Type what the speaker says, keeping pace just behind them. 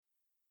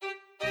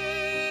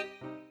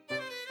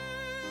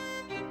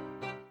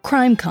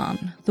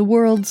CrimeCon, the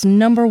world's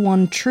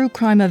 #1 true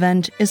crime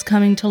event, is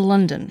coming to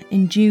London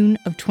in June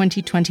of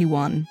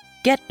 2021.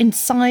 Get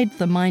inside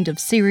the mind of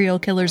serial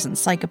killers and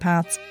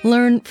psychopaths,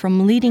 learn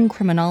from leading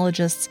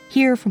criminologists,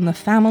 hear from the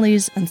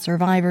families and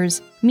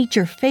survivors, meet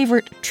your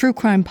favourite true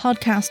crime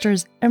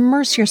podcasters,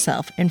 immerse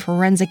yourself in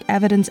forensic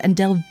evidence and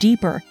delve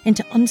deeper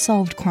into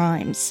unsolved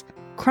crimes.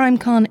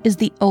 CrimeCon is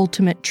the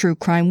ultimate true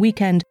crime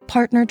weekend,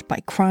 partnered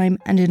by Crime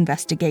and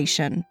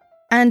Investigation.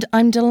 And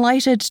I'm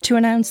delighted to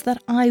announce that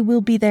I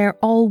will be there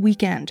all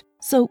weekend,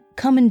 so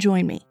come and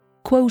join me.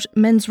 Quote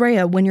Mens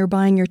Rea when you're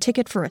buying your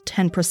ticket for a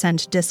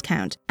 10%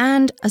 discount.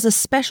 And as a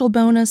special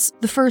bonus,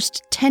 the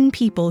first 10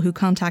 people who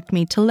contact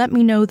me to let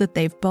me know that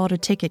they've bought a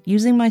ticket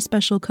using my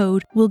special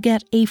code will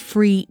get a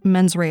free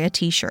Mens Rea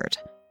t-shirt.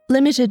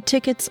 Limited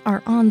tickets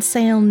are on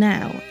sale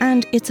now,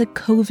 and it's a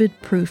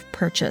COVID-proof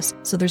purchase,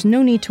 so there's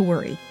no need to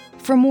worry.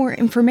 For more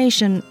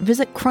information,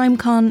 visit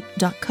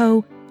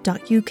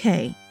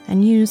crimecon.co.uk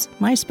and use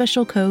my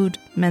special code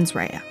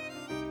MENSREA.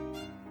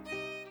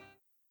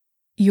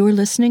 You're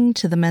listening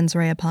to the Mens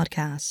Rea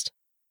podcast,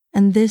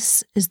 and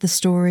this is the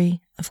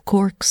story of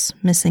Cork's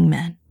missing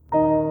men.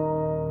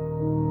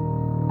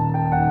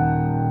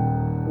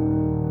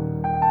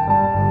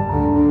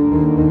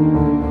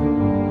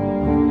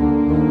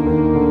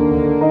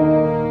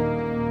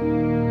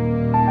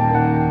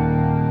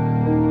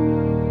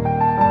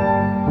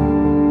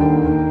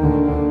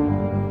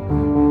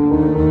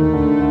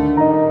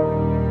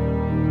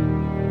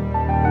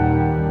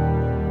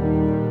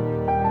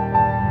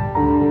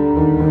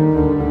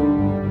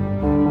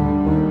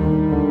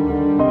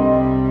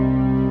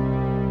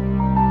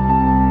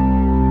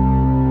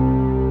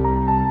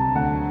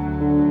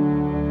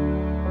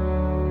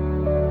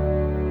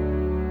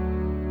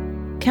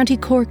 County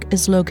Cork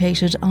is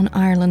located on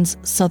Ireland's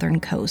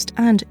southern coast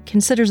and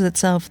considers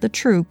itself the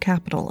true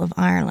capital of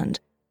Ireland.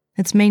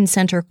 Its main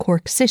centre,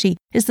 Cork City,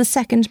 is the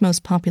second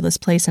most populous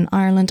place in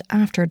Ireland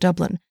after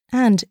Dublin,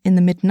 and in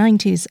the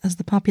mid-90s, as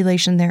the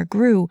population there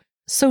grew,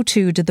 so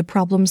too did the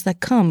problems that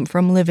come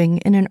from living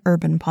in an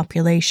urban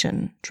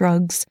population: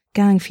 drugs,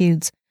 gang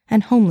feuds,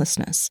 and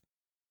homelessness.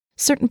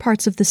 Certain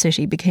parts of the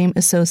city became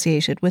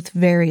associated with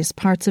various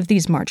parts of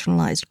these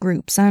marginalised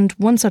groups, and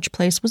one such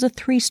place was a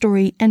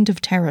 3-storey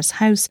end-of-terrace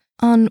house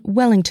on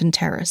Wellington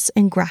Terrace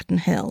in Grattan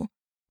Hill.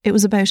 It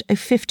was about a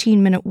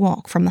 15-minute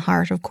walk from the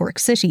heart of Cork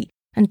City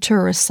and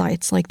tourist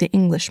sites like the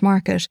English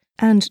Market,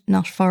 and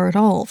not far at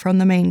all from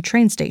the main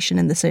train station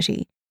in the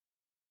city.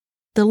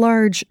 The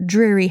large,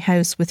 dreary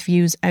house with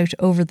views out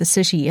over the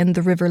city and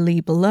the River Lee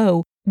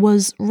below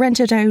was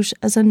rented out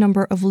as a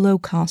number of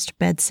low-cost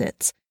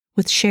bedsits,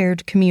 with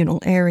shared communal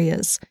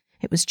areas.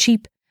 It was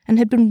cheap and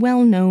had been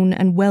well known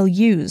and well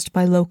used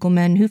by local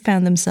men who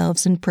found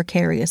themselves in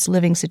precarious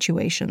living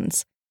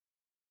situations.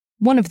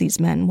 One of these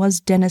men was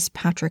Dennis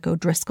Patrick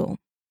O'Driscoll.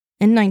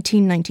 In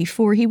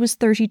 1994, he was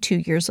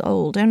 32 years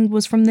old and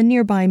was from the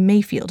nearby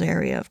Mayfield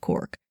area of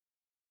Cork.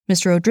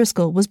 Mr.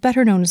 O'Driscoll was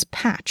better known as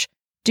Patch,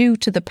 due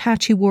to the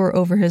patch he wore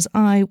over his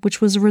eye,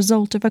 which was a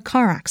result of a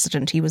car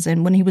accident he was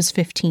in when he was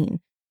 15.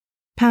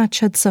 Patch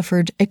had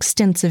suffered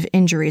extensive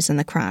injuries in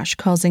the crash,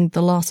 causing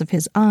the loss of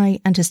his eye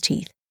and his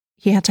teeth.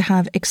 He had to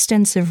have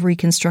extensive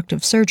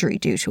reconstructive surgery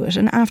due to it,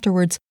 and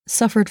afterwards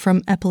suffered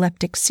from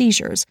epileptic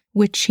seizures,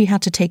 which he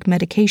had to take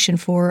medication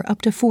for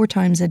up to 4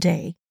 times a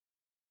day.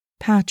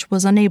 Patch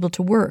was unable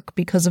to work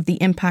because of the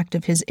impact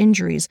of his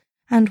injuries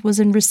and was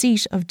in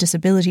receipt of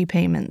disability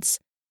payments.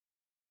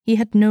 He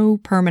had no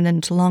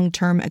permanent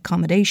long-term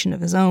accommodation of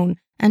his own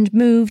and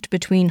moved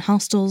between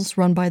hostels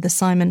run by the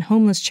Simon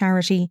Homeless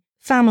Charity,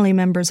 family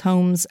members'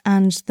 homes,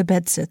 and the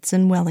bedsits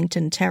in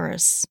Wellington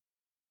Terrace.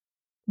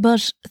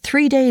 But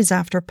 3 days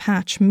after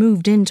Patch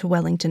moved into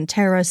Wellington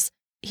Terrace,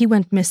 he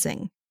went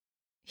missing.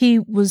 He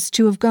was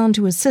to have gone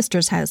to his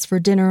sister's house for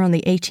dinner on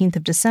the 18th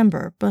of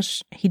December,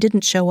 but he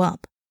didn't show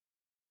up.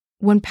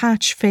 When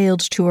Patch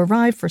failed to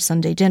arrive for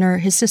Sunday dinner,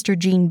 his sister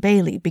Jean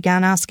Bailey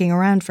began asking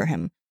around for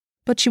him,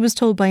 but she was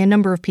told by a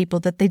number of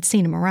people that they'd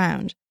seen him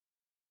around.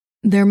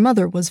 Their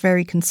mother was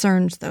very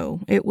concerned,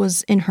 though. It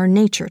was in her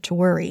nature to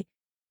worry.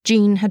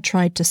 Jean had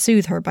tried to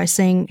soothe her by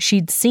saying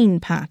she'd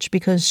seen Patch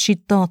because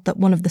she'd thought that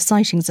one of the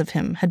sightings of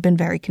him had been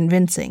very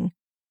convincing.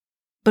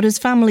 But his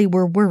family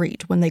were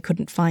worried when they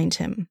couldn't find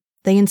him.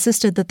 They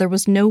insisted that there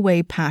was no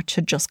way Patch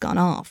had just gone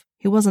off.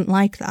 He wasn't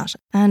like that,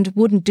 and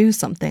wouldn't do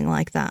something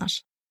like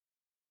that.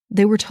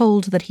 They were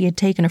told that he had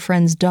taken a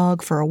friend's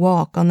dog for a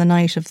walk on the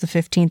night of the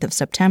 15th of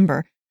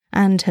September,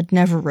 and had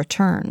never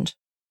returned.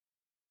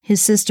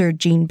 His sister,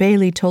 Jean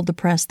Bailey, told the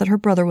press that her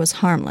brother was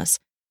harmless.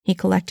 He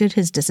collected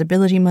his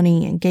disability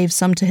money and gave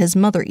some to his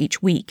mother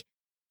each week.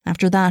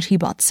 After that, he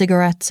bought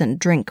cigarettes and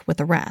drink with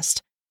the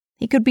rest.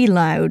 He could be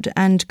loud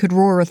and could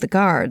roar at the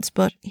guards,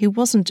 but he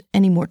wasn't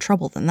any more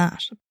trouble than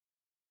that.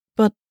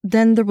 But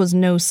then there was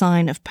no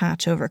sign of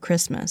Patch over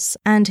Christmas,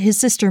 and his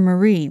sister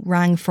Marie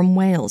rang from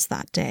Wales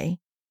that day.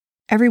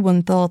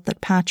 Everyone thought that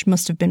Patch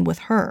must have been with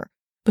her,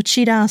 but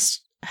she'd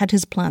asked, had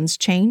his plans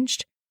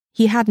changed?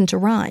 He hadn't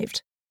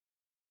arrived.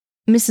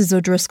 Mrs.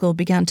 O'Driscoll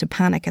began to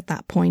panic at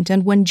that point,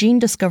 and when Jean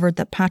discovered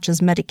that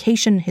Patch's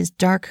medication, his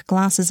dark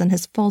glasses and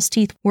his false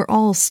teeth were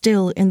all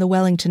still in the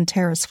Wellington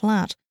Terrace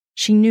flat,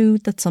 she knew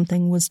that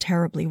something was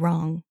terribly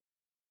wrong.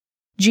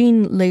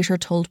 Jean later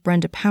told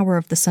Brenda Power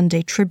of the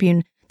Sunday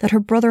Tribune that her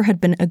brother had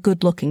been a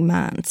good-looking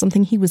man,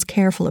 something he was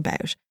careful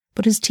about,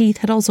 but his teeth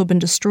had also been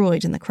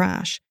destroyed in the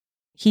crash.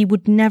 He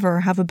would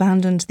never have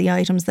abandoned the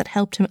items that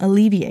helped him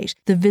alleviate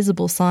the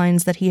visible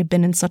signs that he had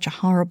been in such a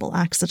horrible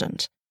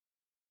accident.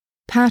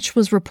 Patch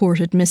was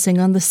reported missing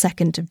on the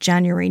 2nd of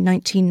January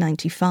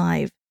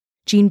 1995.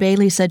 Jean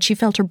Bailey said she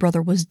felt her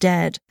brother was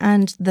dead,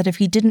 and that if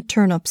he didn't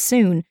turn up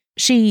soon,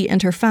 she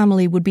and her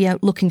family would be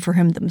out looking for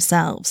him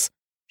themselves.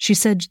 She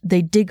said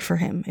they'd dig for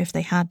him if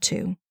they had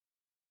to.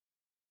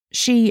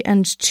 She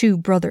and 2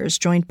 brothers,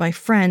 joined by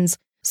friends,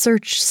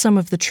 searched some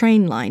of the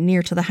train line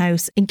near to the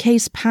house in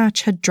case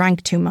Patch had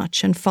drank too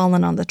much and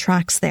fallen on the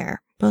tracks there,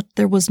 but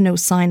there was no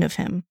sign of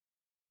him.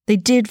 They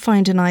did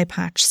find an eye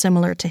patch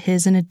similar to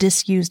his in a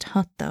disused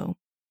hut, though.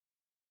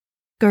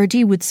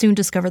 Gardaí would soon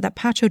discover that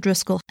Patch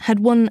O'Driscoll had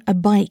won a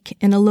bike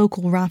in a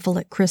local raffle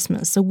at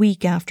Christmas a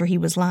week after he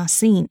was last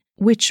seen,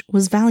 which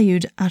was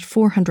valued at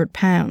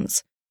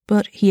 £400,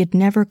 but he had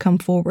never come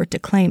forward to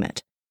claim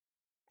it.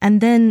 And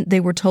then they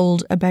were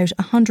told about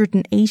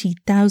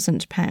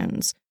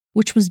 £180,000,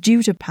 which was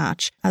due to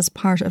Patch as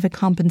part of a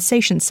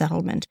compensation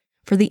settlement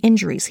for the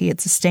injuries he had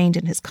sustained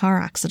in his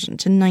car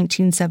accident in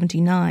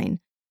 1979.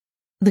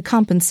 The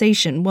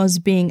compensation was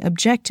being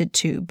objected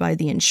to by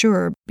the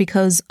insurer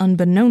because,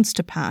 unbeknownst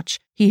to Patch,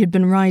 he had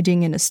been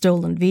riding in a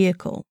stolen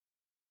vehicle.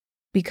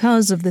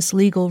 Because of this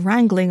legal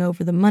wrangling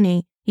over the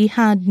money, he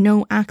had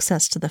no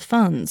access to the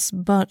funds,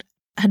 but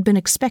had been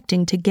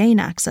expecting to gain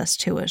access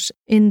to it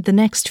in the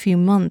next few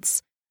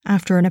months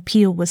after an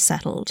appeal was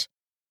settled.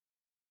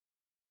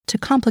 To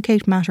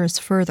complicate matters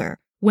further,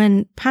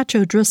 when Patch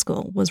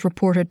O'Driscoll was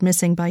reported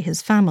missing by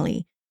his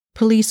family,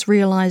 police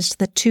realised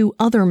that 2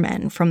 other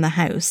men from the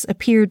house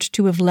appeared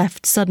to have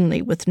left suddenly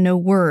with no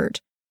word,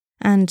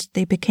 and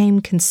they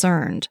became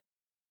concerned.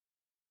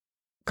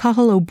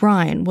 Cathal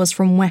O'Brien was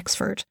from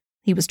Wexford.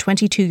 He was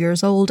 22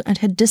 years old and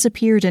had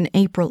disappeared in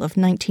April of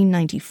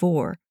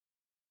 1994.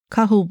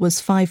 Cathal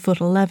was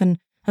 5'11",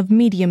 of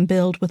medium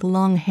build with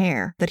long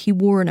hair that he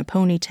wore in a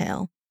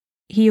ponytail.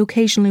 He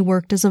occasionally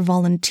worked as a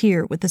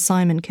volunteer with the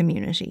Simon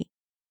community.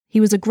 He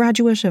was a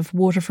graduate of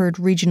Waterford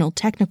Regional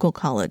Technical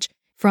College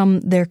from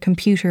their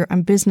Computer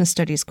and Business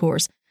Studies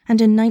course,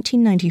 and in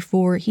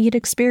 1994 he had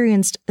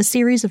experienced a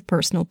series of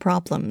personal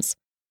problems.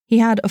 He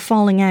had a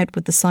falling out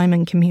with the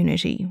Simon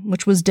community,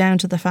 which was down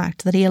to the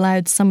fact that he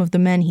allowed some of the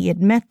men he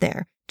had met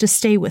there to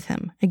stay with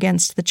him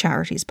against the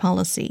charity's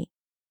policy.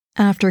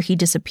 After he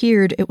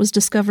disappeared, it was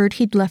discovered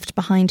he'd left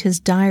behind his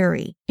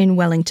diary in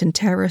Wellington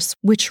Terrace,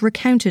 which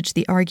recounted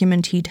the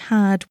argument he'd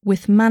had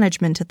with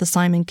management at the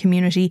Simon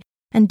community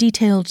and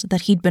detailed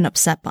that he'd been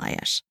upset by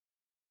it.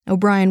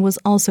 O'Brien was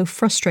also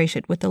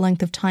frustrated with the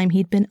length of time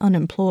he'd been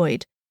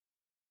unemployed.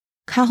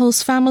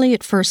 Cathal's family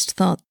at first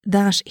thought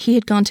that he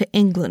had gone to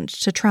England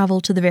to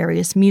travel to the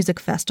various music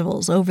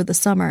festivals over the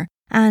summer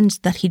and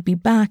that he'd be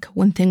back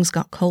when things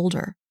got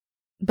colder.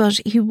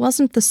 But he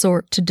wasn't the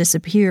sort to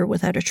disappear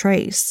without a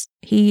trace.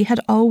 He had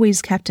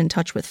always kept in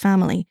touch with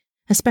family,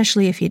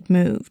 especially if he'd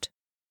moved.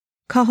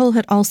 Cathal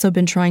had also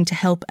been trying to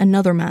help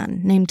another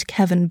man named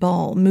Kevin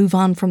Ball move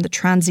on from the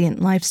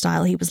transient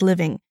lifestyle he was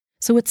living,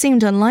 so it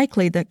seemed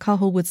unlikely that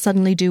Cathal would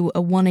suddenly do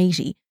a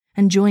 180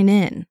 and join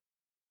in.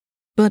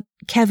 But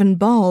Kevin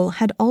Ball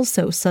had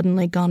also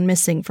suddenly gone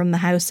missing from the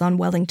house on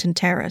Wellington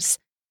Terrace.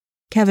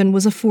 Kevin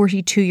was a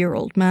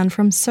 42-year-old man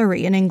from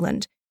Surrey in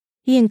England.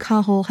 He and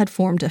Cathal had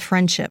formed a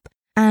friendship,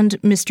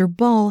 and Mr.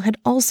 Ball had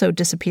also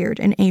disappeared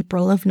in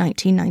April of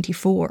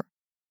 1994.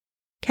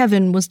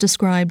 Kevin was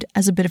described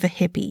as a bit of a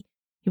hippie.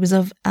 He was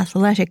of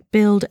athletic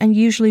build and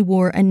usually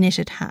wore a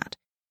knitted hat.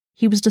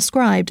 He was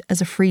described as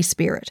a free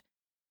spirit.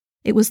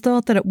 It was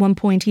thought that at one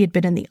point he had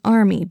been in the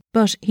army,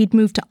 but he'd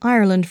moved to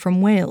Ireland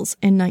from Wales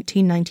in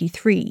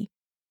 1993.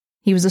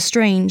 He was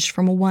estranged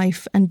from a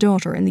wife and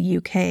daughter in the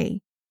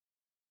UK.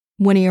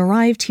 When he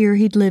arrived here,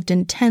 he'd lived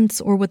in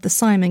tents or with the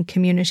Simon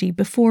community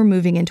before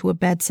moving into a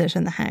bedsit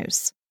in the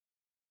house.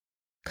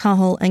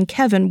 Cathal and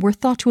Kevin were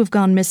thought to have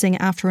gone missing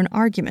after an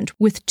argument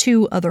with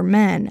 2 other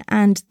men,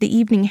 and the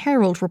Evening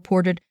Herald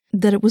reported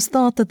that it was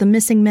thought that the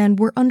missing men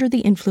were under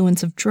the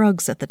influence of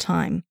drugs at the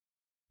time.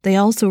 They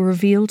also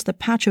revealed that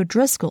Patch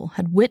O'Driscoll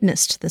had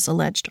witnessed this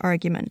alleged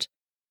argument.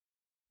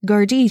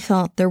 Gardaí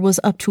thought there was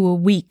up to a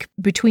week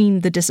between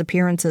the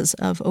disappearances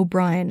of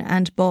O'Brien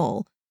and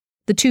Ball.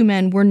 The 2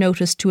 men were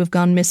noticed to have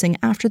gone missing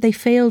after they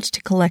failed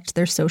to collect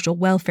their social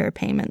welfare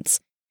payments.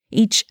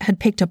 Each had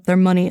picked up their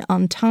money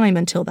on time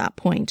until that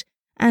point,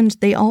 and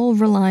they all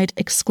relied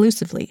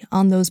exclusively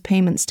on those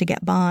payments to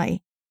get by.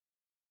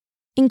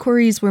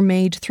 Inquiries were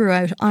made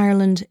throughout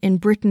Ireland, in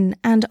Britain,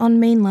 and on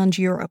mainland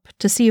Europe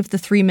to see if the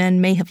 3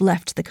 men may have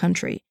left the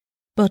country,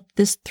 but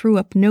this threw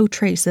up no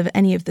trace of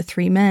any of the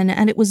 3 men,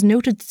 and it was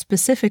noted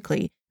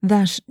specifically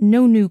that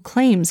no new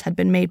claims had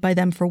been made by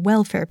them for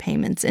welfare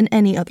payments in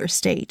any other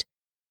state.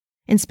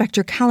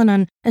 Inspector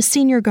Callanan, a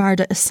senior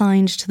Garda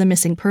assigned to the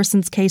missing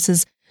persons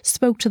cases,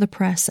 spoke to the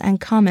press and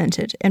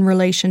commented in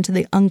relation to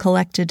the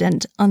uncollected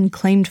and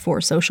unclaimed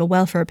for social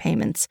welfare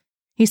payments.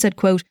 He said,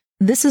 quote,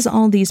 "This is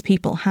all these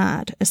people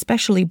had,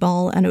 especially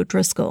Ball and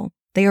O'Driscoll.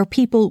 They are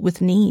people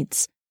with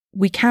needs.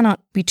 We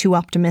cannot be too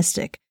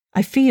optimistic.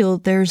 I feel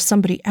there's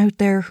somebody out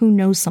there who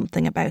knows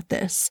something about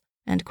this."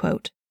 End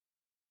quote.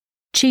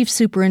 Chief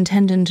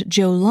Superintendent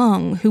Joe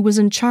Long, who was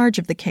in charge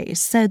of the case,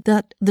 said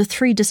that the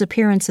 3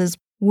 disappearances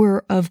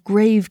were of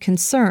grave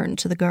concern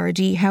to the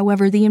Gardaí.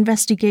 However, the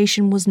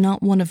investigation was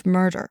not one of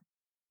murder.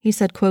 He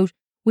said, quote,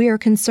 "We are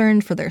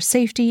concerned for their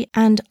safety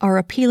and are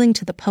appealing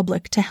to the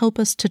public to help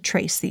us to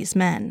trace these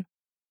men."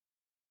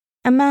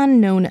 A man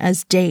known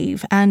as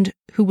Dave, and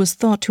who was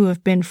thought to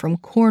have been from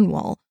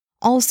Cornwall,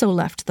 also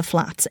left the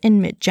flats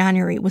in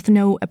mid-January with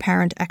no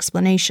apparent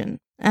explanation,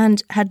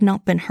 and had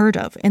not been heard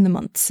of in the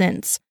months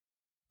since.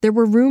 There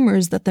were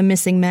rumours that the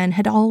missing men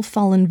had all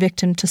fallen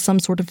victim to some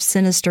sort of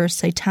sinister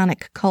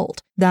satanic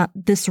cult that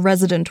this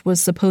resident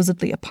was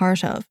supposedly a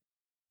part of.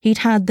 He'd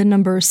had the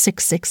number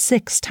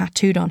 666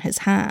 tattooed on his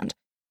hand.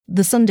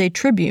 The Sunday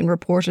Tribune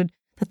reported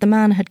that the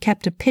man had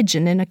kept a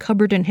pigeon in a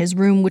cupboard in his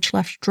room which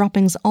left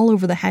droppings all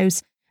over the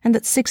house, and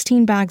that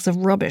 16 bags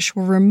of rubbish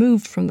were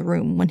removed from the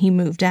room when he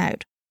moved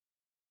out.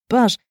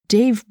 But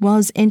Dave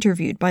was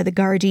interviewed by the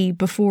Gardaí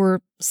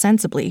before,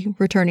 sensibly,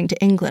 returning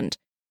to England.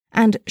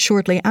 And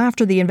shortly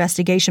after the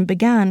investigation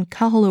began,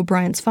 Cathal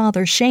O'Brien's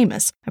father,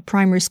 Seamus, a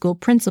primary school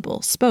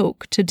principal,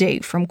 spoke to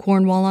Dave from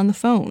Cornwall on the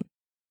phone.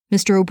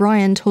 Mr.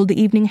 O'Brien told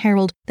the Evening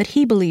Herald that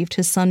he believed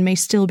his son may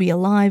still be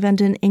alive and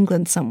in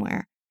England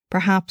somewhere,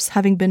 perhaps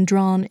having been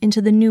drawn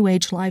into the New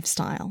Age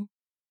lifestyle.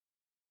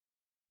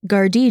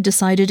 Gardaí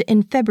decided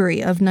in February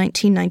of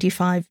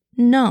 1995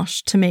 not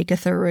to make a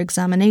thorough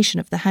examination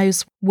of the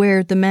house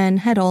where the men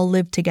had all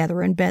lived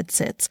together in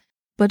bedsits,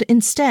 but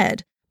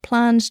instead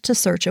planned to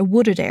search a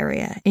wooded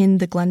area in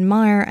the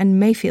Glenmire and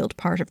Mayfield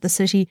part of the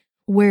city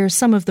where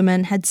some of the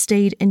men had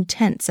stayed in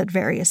tents at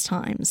various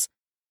times.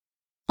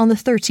 On the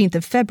 13th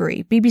of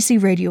February, BBC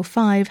Radio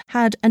 5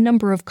 had a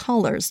number of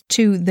callers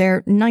to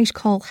their Night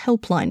Call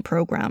helpline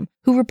programme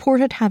who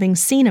reported having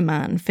seen a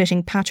man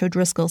fitting Patch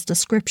O'Driscoll's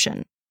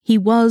description. He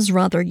was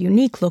rather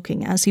unique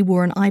looking as he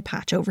wore an eye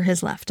patch over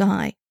his left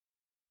eye.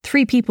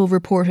 3 people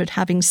reported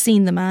having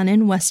seen the man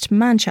in West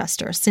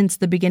Manchester since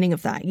the beginning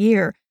of that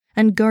year,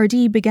 and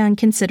Gardaí began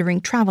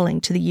considering travelling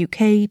to the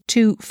UK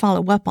to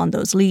follow up on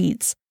those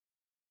leads.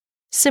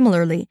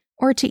 Similarly,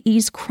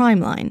 RTE's Crime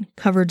Line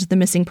covered the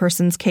missing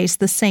persons case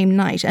the same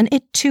night, and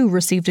it too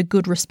received a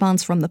good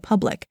response from the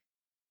public.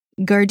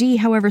 Gardaí,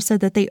 however, said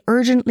that they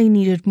urgently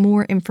needed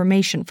more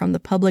information from the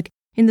public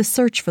in the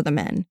search for the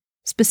men.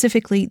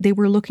 Specifically, they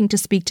were looking to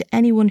speak to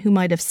anyone who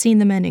might have seen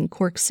the men in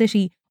Cork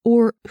City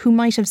or who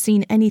might have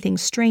seen anything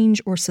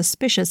strange or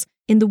suspicious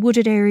in the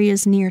wooded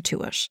areas near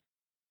to it.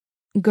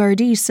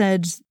 Gardaí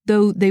said,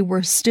 though they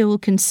were still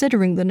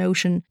considering the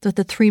notion that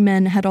the 3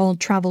 men had all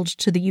travelled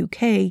to the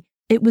UK,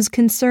 it was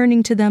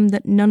concerning to them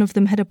that none of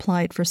them had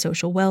applied for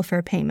social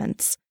welfare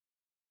payments.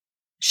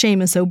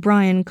 Seamus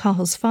O'Brien,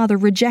 Cahill's father,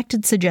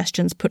 rejected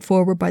suggestions put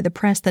forward by the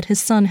press that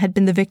his son had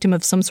been the victim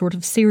of some sort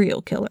of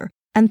serial killer,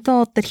 and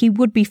thought that he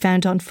would be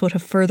found on foot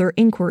of further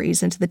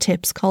inquiries into the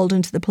tips called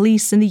into the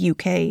police in the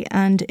UK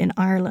and in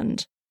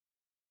Ireland.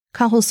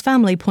 Cahill's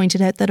family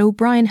pointed out that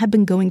O'Brien had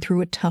been going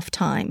through a tough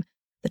time.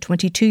 The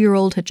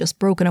 22-year-old had just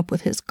broken up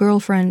with his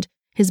girlfriend,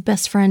 his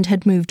best friend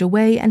had moved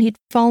away, and he'd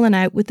fallen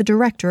out with the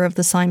director of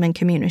the Simon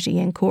community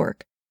in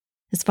Cork.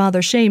 His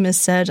father Seamus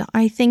said,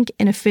 "I think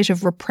in a fit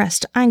of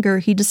repressed anger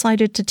he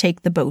decided to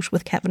take the boat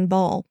with Kevin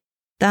Ball.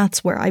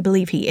 That's where I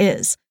believe he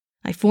is.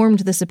 I formed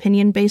this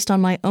opinion based on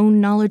my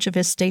own knowledge of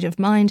his state of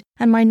mind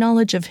and my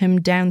knowledge of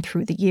him down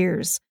through the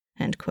years."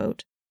 End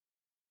quote.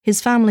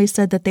 His family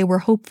said that they were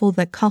hopeful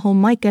that Cahill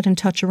might get in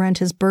touch around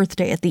his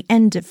birthday at the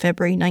end of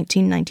February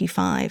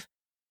 1995.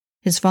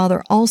 His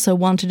father also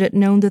wanted it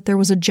known that there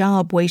was a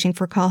job waiting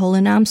for Cahill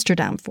in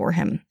Amsterdam for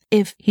him,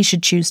 if he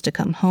should choose to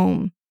come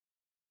home.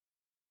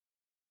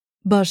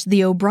 But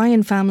the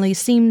O'Brien family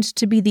seemed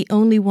to be the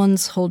only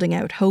ones holding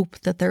out hope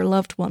that their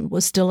loved one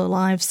was still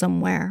alive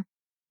somewhere.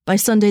 By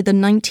Sunday the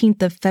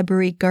 19th of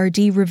February,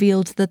 Gardaí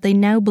revealed that they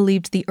now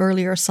believed the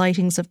earlier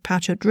sightings of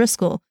Patch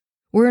O'Driscoll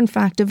were in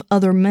fact of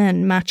other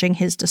men matching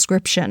his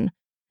description.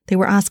 They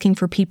were asking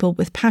for people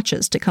with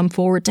patches to come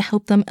forward to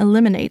help them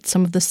eliminate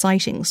some of the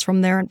sightings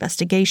from their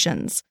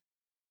investigations.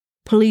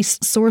 Police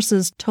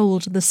sources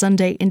told the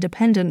Sunday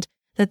Independent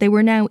that they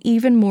were now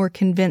even more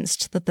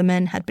convinced that the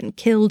men had been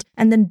killed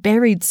and then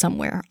buried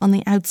somewhere on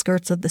the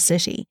outskirts of the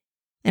city.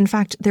 In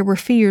fact, there were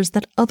fears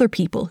that other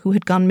people who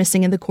had gone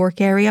missing in the Cork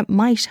area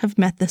might have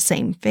met the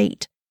same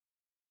fate.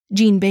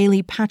 Jean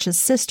Bailey, Patch's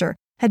sister,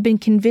 had been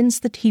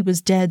convinced that he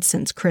was dead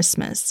since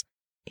Christmas.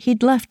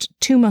 He'd left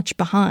too much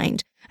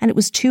behind, and it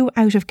was too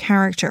out of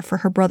character for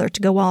her brother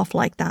to go off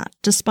like that,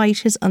 despite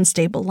his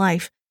unstable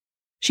life.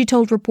 She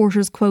told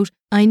reporters, quote,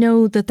 "I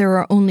know that there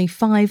are only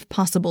 5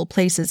 possible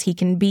places he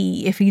can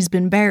be if he's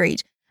been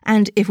buried,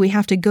 and if we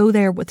have to go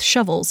there with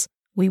shovels,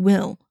 we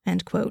will,"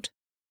 end quote.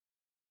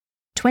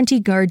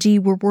 20 Gardaí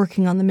were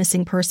working on the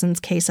missing persons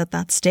case at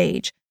that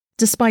stage.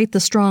 Despite the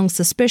strong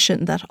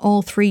suspicion that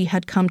all three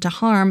had come to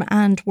harm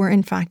and were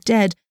in fact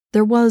dead,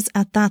 there was,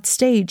 at that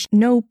stage,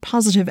 no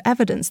positive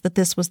evidence that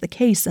this was the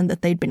case and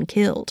that they'd been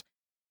killed.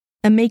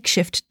 A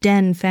makeshift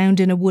den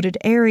found in a wooded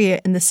area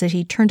in the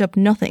city turned up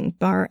nothing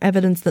bar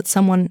evidence that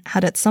someone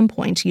had at some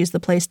point used the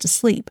place to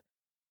sleep.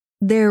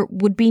 There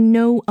would be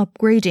no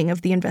upgrading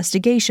of the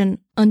investigation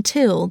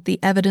until the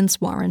evidence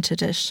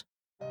warranted it.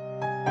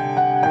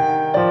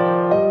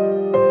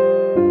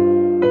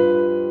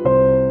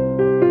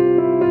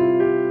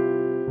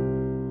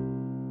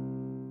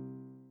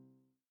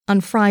 On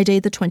Friday,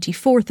 the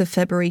 24th of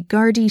February,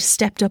 Gardaí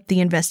stepped up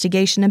the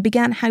investigation and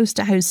began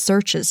house-to-house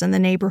searches in the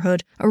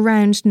neighbourhood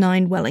around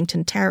 9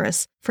 Wellington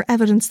Terrace for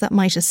evidence that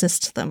might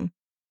assist them.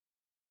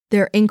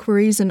 Their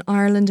inquiries in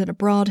Ireland and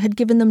abroad had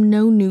given them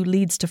no new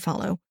leads to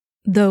follow,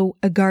 though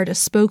a Garda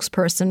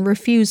spokesperson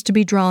refused to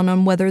be drawn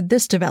on whether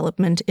this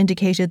development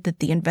indicated that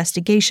the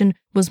investigation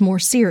was more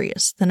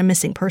serious than a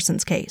missing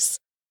persons case.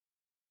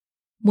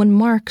 When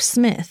Mark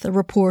Smith, a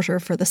reporter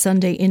for the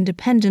Sunday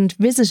Independent,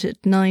 visited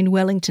 9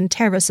 Wellington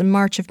Terrace in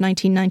March of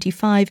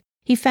 1995,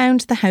 he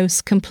found the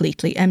house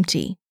completely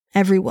empty.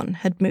 Everyone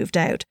had moved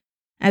out.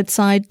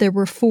 Outside there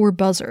were 4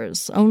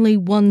 buzzers, only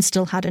one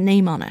still had a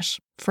name on it,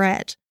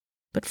 Fred.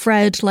 But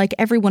Fred, like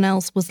everyone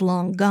else, was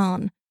long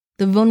gone.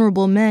 The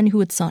vulnerable men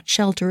who had sought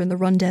shelter in the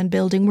rundown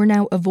building were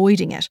now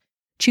avoiding it,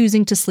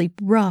 choosing to sleep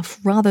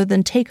rough rather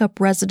than take up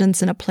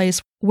residence in a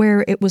place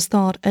where it was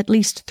thought at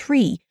least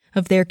 3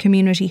 of their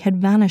community had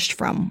vanished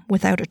from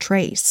without a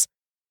trace.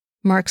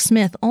 Mark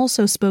Smith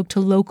also spoke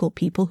to local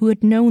people who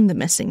had known the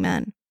missing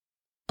men.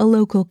 A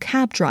local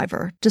cab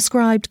driver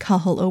described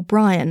Cathal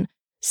O'Brien,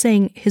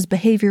 saying his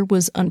behaviour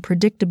was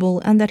unpredictable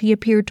and that he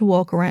appeared to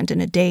walk around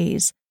in a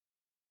daze.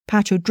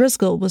 Patch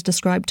O'Driscoll was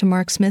described to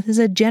Mark Smith as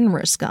a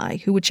generous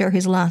guy who would share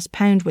his last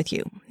pound with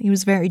you. He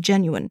was very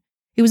genuine.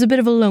 He was a bit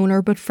of a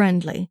loner but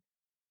friendly.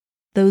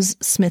 Those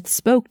Smith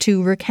spoke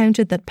to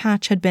recounted that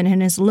Patch had been in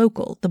his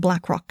local, the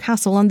Blackrock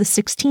Castle, on the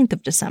 16th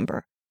of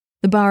December.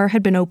 The bar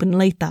had been open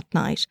late that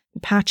night,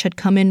 and Patch had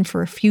come in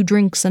for a few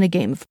drinks and a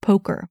game of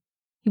poker.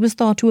 He was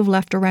thought to have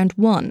left around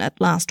 1 at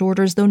last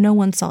orders, though no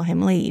one saw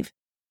him leave.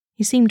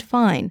 He seemed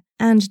fine,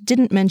 and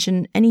didn't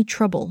mention any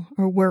trouble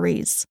or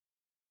worries.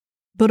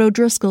 But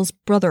O'Driscoll's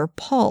brother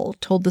Paul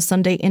told the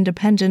Sunday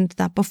Independent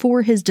that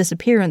before his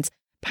disappearance,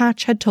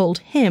 Patch had told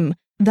him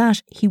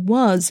that he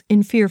was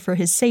in fear for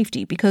his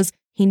safety because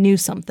he knew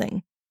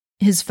something.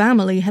 His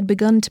family had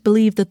begun to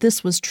believe that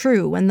this was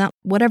true and that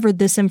whatever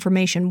this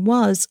information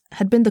was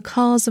had been the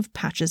cause of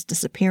Patch's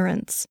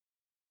disappearance.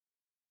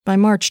 By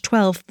March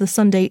 12th, the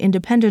Sunday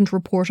Independent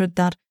reported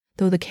that,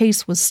 though the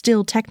case was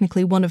still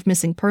technically one of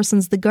missing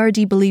persons, the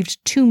Gardaí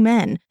believed 2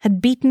 men had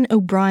beaten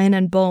O'Brien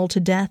and Ball to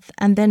death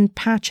and then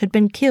Patch had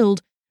been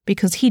killed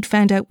because he'd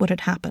found out what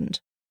had happened.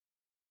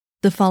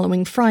 The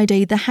following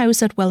Friday, the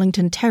house at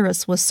Wellington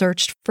Terrace was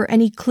searched for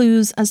any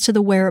clues as to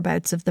the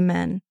whereabouts of the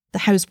men. The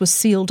house was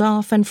sealed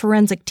off and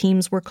forensic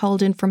teams were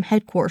called in from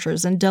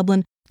headquarters in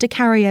Dublin to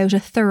carry out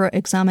a thorough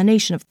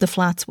examination of the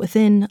flats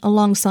within,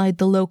 alongside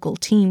the local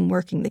team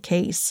working the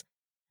case.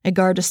 A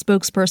Garda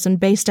spokesperson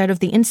based out of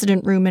the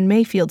incident room in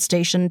Mayfield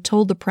Station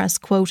told the press,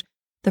 quote,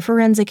 "The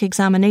forensic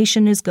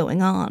examination is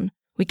going on.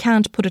 We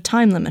can't put a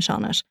time limit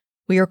on it.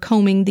 We are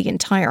combing the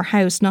entire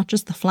house, not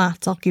just the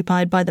flats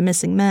occupied by the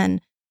missing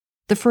men.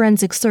 The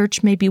forensic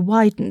search may be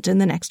widened in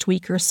the next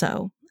week or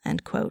so,"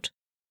 end quote.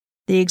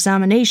 The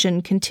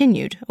examination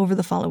continued over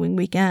the following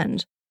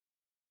weekend.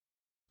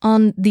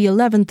 On the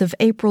 11th of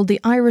April,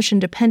 the Irish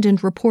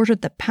Independent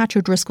reported that Patch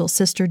O'Driscoll's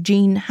sister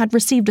Jean had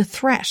received a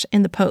threat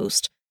in the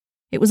post.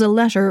 It was a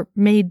letter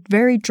made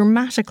very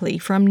dramatically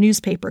from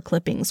newspaper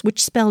clippings,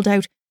 which spelled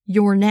out,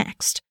 "You're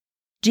next."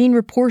 Jean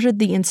reported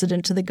the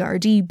incident to the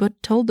Gardaí,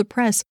 but told the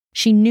press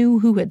she knew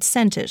who had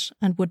sent it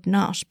and would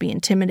not be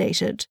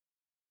intimidated.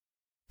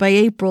 By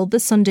April,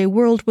 the Sunday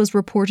World was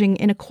reporting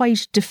in a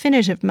quite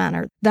definitive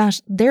manner that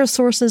their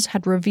sources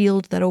had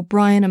revealed that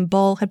O'Brien and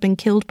Ball had been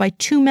killed by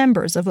 2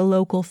 members of a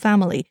local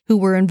family who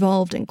were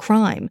involved in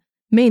crime,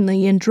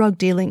 mainly in drug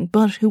dealing,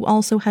 but who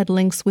also had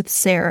links with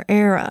Saor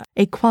Éire,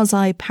 a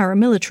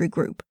quasi-paramilitary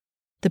group.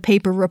 The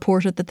paper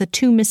reported that the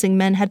 2 missing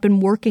men had been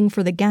working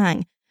for the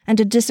gang, and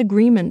a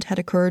disagreement had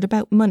occurred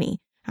about money,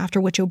 after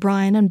which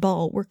O'Brien and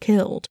Ball were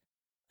killed.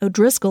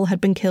 O'Driscoll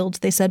had been killed,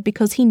 they said,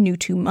 because he knew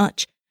too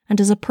much, and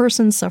as a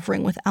person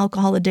suffering with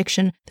alcohol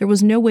addiction, there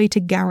was no way to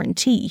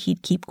guarantee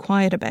he'd keep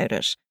quiet about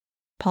it.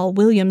 Paul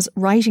Williams,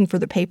 writing for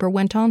the paper,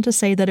 went on to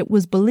say that it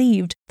was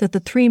believed that the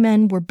 3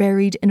 men were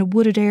buried in a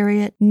wooded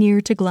area near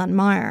to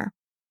Glanmire.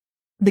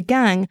 The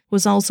gang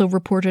was also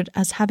reported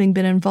as having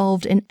been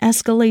involved in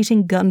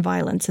escalating gun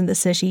violence in the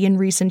city in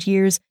recent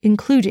years,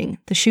 including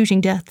the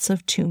shooting deaths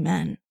of 2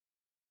 men.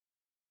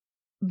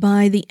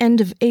 By the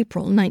end of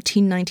April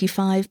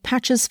 1995,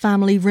 Patch's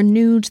family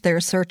renewed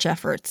their search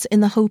efforts in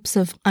the hopes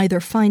of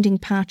either finding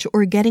Patch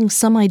or getting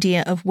some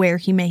idea of where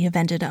he may have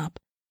ended up.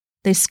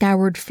 They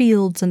scoured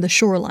fields and the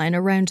shoreline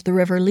around the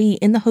River Lee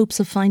in the hopes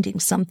of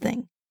finding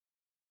something.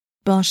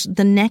 But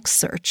the next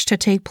search to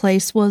take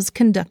place was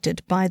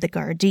conducted by the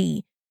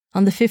Gardaí.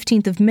 On the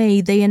 15th of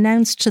May, they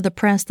announced to the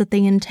press that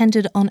they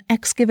intended on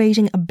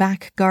excavating a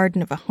back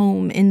garden of a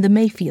home in the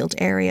Mayfield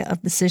area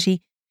of the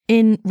city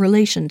in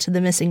relation to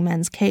the missing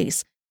men's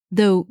case,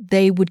 though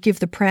they would give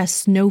the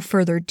press no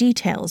further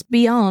details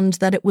beyond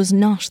that it was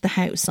not the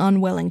house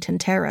on Wellington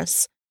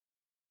Terrace.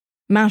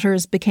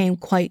 Matters became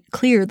quite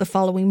clear the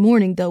following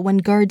morning, though, when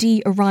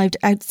Gardaí arrived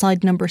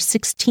outside number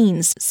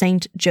 16's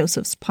St.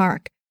 Joseph's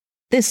Park.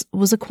 This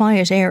was a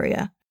quiet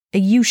area, a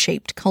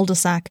U-shaped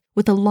cul-de-sac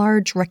with a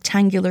large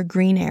rectangular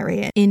green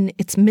area in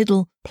its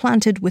middle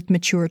planted with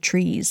mature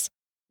trees.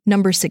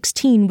 Number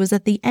 16 was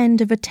at the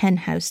end of a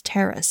 10-house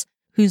terrace,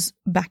 whose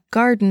back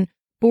garden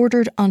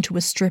bordered onto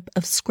a strip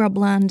of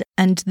scrubland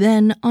and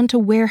then onto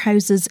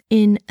warehouses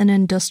in an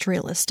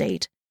industrial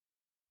estate.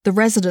 The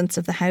residents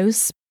of the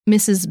house,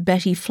 Mrs.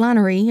 Betty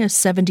Flannery, a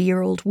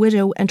 70-year-old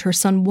widow, and her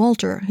son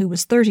Walter, who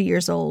was 30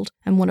 years old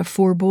and one of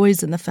 4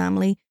 boys in the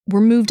family,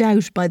 were moved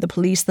out by the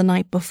police the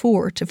night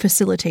before to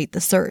facilitate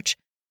the search.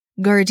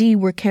 Gardaí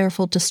were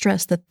careful to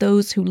stress that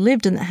those who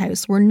lived in the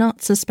house were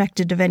not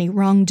suspected of any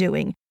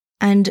wrongdoing,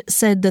 and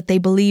said that they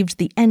believed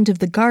the end of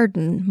the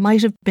garden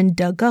might have been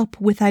dug up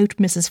without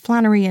Mrs.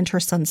 Flannery and her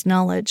son's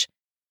knowledge.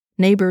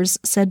 Neighbours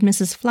said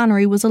Mrs.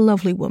 Flannery was a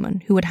lovely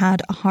woman who had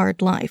had a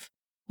hard life.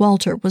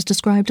 Walter was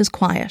described as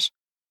quiet.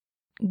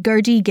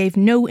 Gardaí gave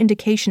no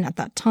indication at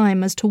that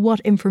time as to what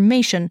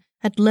information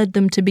had led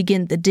them to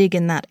begin the dig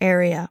in that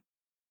area.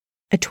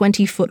 A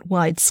 20-foot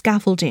wide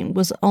scaffolding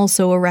was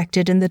also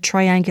erected in the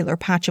triangular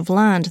patch of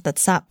land that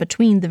sat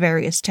between the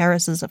various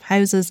terraces of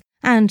houses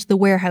and the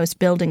warehouse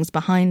buildings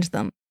behind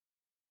them.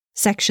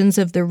 Sections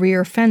of the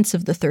rear fence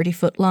of the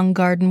 30-foot-long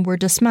garden were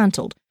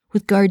dismantled,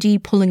 with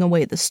Gardaí pulling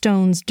away the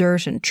stones,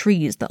 dirt and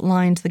trees that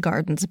lined the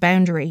garden's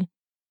boundary.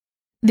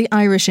 The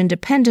Irish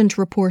Independent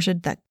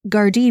reported that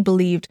Gardaí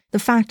believed the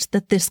fact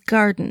that this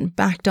garden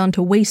backed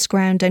onto waste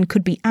ground and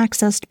could be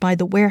accessed by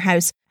the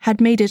warehouse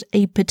had made it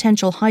a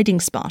potential hiding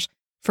spot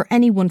for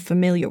anyone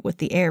familiar with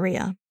the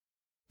area.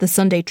 The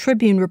Sunday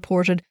Tribune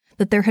reported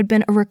that there had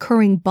been a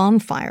recurring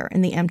bonfire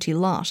in the empty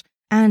lot,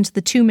 and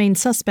the 2 main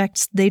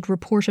suspects they'd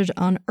reported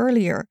on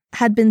earlier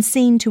had been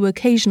seen to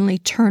occasionally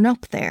turn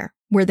up there,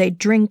 where they'd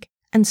drink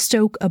and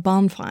stoke a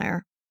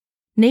bonfire.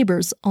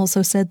 Neighbours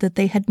also said that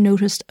they had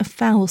noticed a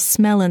foul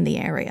smell in the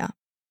area.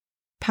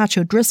 Patch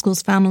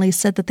O'Driscoll's family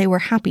said that they were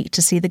happy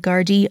to see the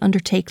Gardaí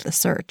undertake the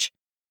search.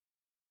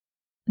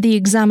 The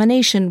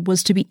examination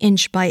was to be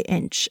inch by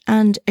inch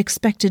and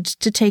expected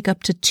to take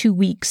up to 2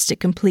 weeks to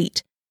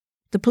complete.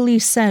 The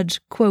police said,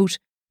 quote,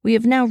 "We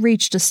have now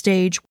reached a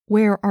stage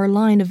where our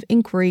line of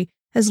inquiry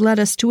has led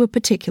us to a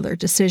particular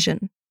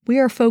decision. We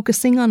are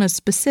focusing on a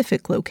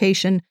specific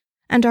location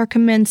and are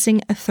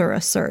commencing a thorough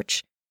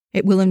search.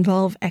 It will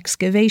involve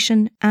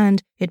excavation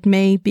and it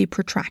may be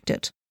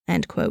protracted."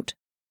 End quote.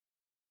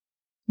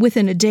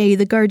 Within a day,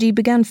 the Gardaí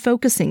began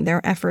focusing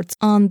their efforts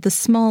on the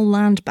small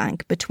land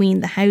bank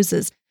between the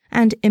houses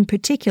and, in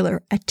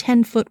particular, a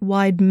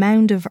 10-foot-wide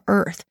mound of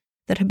earth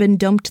that had been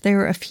dumped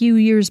there a few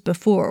years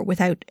before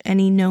without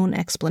any known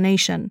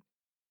explanation.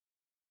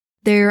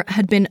 There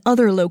had been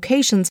other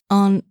locations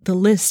on the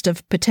list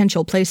of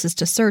potential places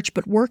to search,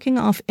 but working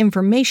off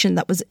information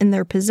that was in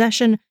their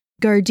possession,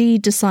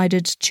 Gardaí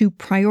decided to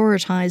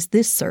prioritise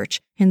this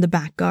search in the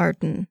back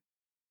garden.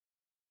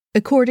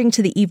 According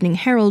to the Evening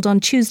Herald, on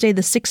Tuesday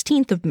the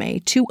 16th of May,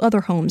 2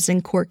 other homes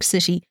in Cork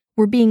City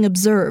were being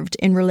observed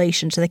in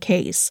relation to the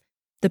case.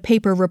 The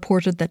paper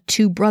reported that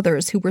 2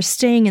 brothers who were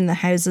staying in the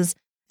houses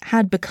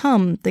had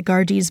become the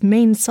Gardaí's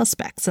main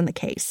suspects in the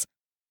case.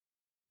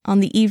 On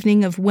the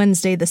evening of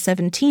Wednesday the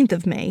 17th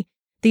of May,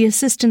 the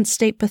Assistant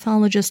State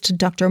Pathologist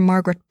Dr.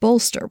 Margaret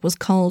Bolster was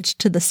called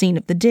to the scene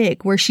of the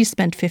dig, where she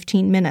spent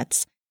 15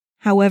 minutes.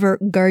 However,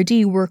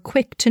 Gardaí were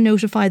quick to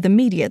notify the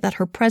media that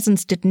her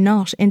presence did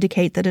not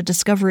indicate that a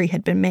discovery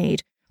had been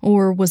made,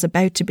 or was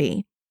about to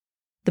be.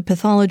 The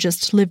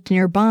pathologist lived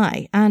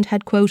nearby and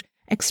had, quote,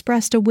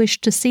 expressed a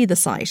wish to see the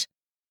site.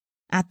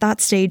 At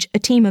that stage, a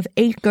team of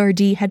 8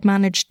 Gardaí had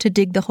managed to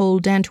dig the hole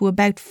down to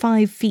about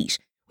 5 feet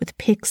with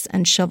picks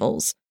and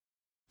shovels.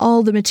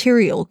 All the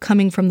material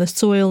coming from the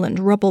soil and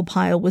rubble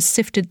pile was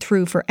sifted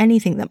through for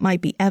anything that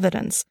might be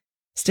evidence.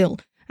 Still,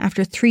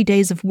 after 3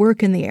 days of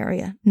work in the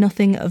area,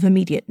 nothing of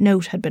immediate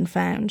note had been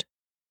found.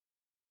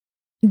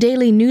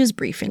 Daily news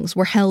briefings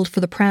were held for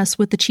the press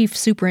with the Chief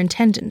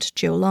Superintendent,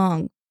 Joe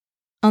Long.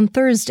 On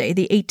Thursday,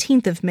 the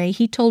 18th of May,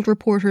 he told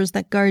reporters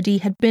that Gardaí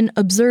had been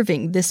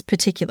observing this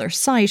particular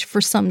site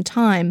for some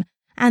time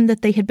and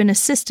that they had been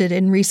assisted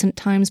in recent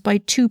times by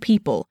 2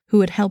 people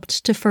who had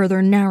helped to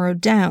further narrow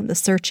down the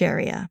search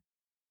area.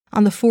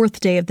 On the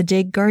 4th day of the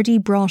dig,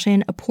 Gardaí brought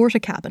in a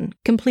porta-cabin,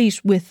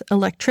 complete with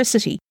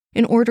electricity,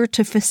 in order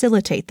to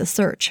facilitate the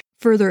search,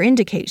 further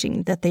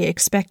indicating that they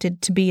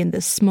expected to be in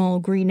this small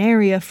green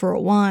area for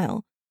a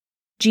while.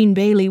 Jean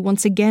Bailey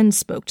once again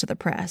spoke to the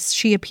press.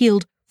 She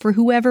appealed for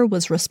whoever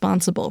was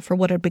responsible for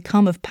what had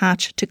become of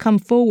Patch to come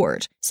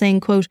forward, saying,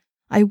 quote,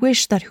 "I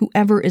wish that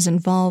whoever is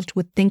involved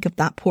would think of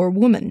that poor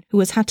woman who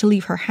has had to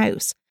leave her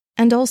house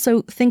And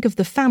also think of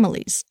the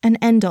families and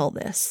end all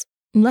this.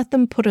 Let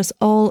them put us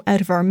all out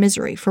of our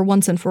misery for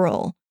once and for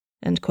all."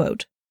 End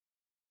quote.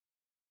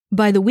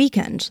 By the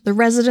weekend, the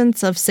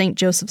residents of St.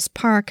 Joseph's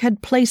Park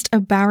had placed a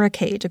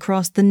barricade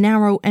across the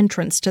narrow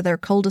entrance to their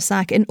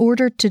cul-de-sac in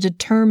order to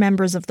deter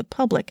members of the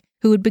public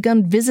who had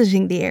begun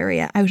visiting the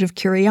area out of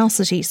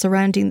curiosity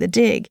surrounding the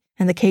dig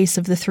and the case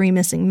of the 3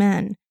 missing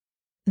men.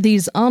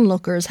 These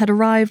onlookers had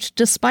arrived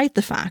despite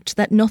the fact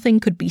that nothing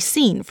could be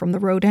seen from the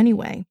road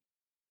anyway.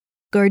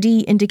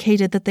 Gardaí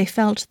indicated that they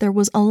felt there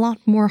was a lot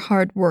more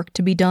hard work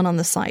to be done on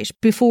the site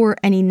before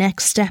any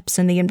next steps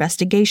in the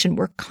investigation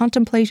were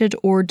contemplated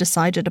or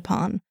decided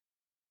upon.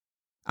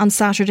 On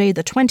Saturday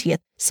the 20th,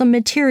 some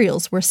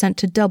materials were sent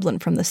to Dublin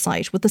from the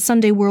site, with the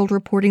Sunday World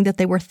reporting that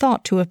they were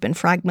thought to have been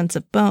fragments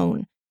of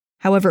bone.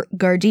 However,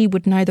 Gardaí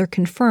would neither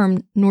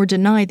confirm nor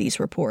deny these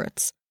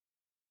reports.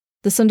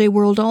 The Sunday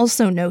World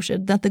also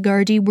noted that the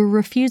Gardaí were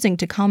refusing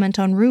to comment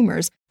on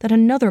rumours that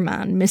another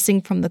man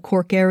missing from the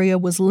Cork area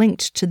was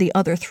linked to the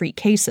other 3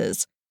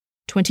 cases.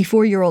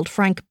 24-year-old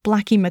Frank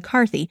Blackie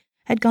McCarthy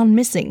had gone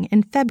missing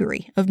in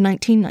February of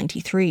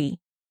 1993.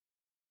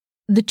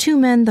 The 2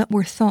 men that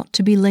were thought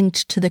to be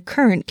linked to the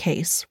current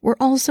case were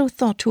also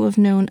thought to have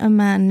known a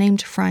man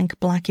named Frank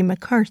Blackie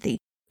McCarthy,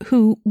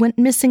 who went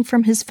missing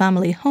from his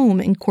family home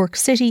in Cork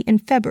City in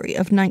February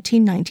of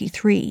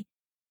 1993.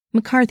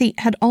 McCarthy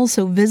had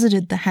also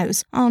visited the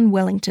house on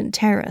Wellington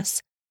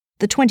Terrace.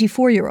 The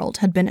 24-year-old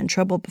had been in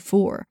trouble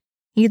before.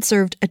 He had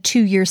served a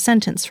 2-year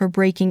sentence for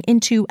breaking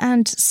into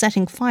and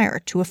setting fire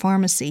to a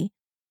pharmacy.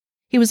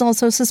 He was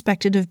also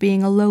suspected of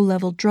being a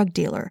low-level drug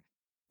dealer.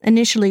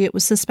 Initially, it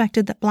was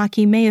suspected that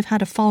Blackie may have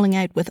had a falling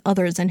out with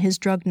others in his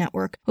drug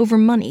network over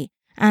money,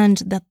 and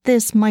that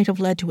this might have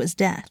led to his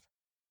death.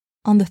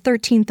 On the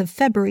 13th of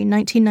February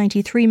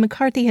 1993,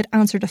 McCarthy had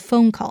answered a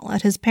phone call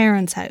at his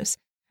parents' house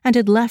and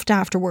had left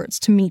afterwards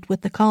to meet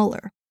with the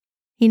caller.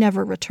 He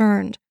never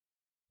returned.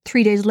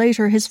 3 days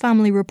later, his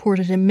family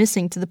reported him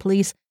missing to the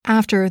police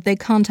after they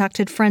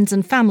contacted friends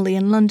and family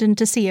in London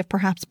to see if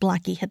perhaps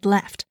Blackie had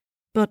left,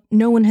 but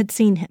no one had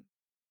seen him.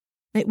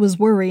 It was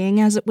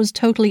worrying, as it was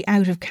totally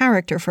out of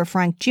character for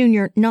Frank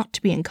Jr. not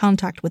to be in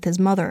contact with his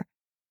mother.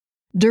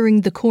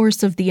 During the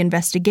course of the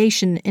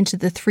investigation into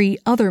the 3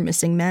 other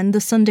missing men, the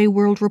Sunday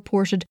World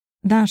reported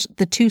that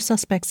the 2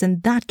 suspects in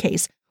that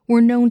case were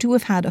known to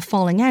have had a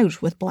falling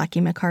out with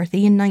Blackie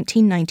McCarthy in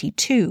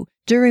 1992,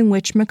 during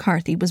which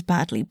McCarthy was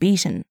badly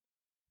beaten.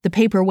 The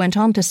paper went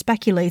on to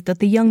speculate that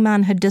the young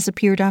man had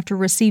disappeared after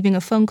receiving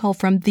a phone call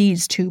from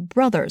these 2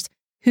 brothers,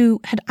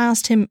 who had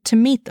asked him to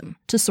meet them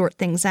to sort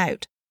things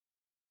out.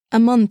 A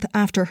month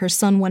after her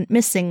son went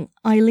missing,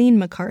 Eileen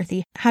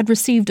McCarthy had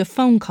received a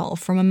phone call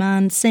from a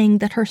man saying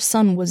that her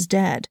son was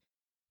dead.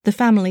 The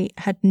family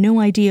had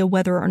no idea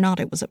whether or not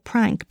it was a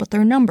prank, but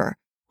their number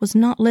was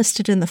not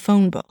listed in the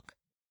phone book.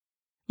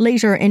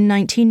 Later in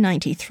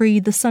 1993,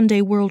 the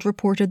Sunday World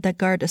reported that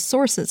Garda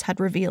sources had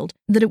revealed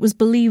that it was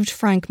believed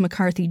Frank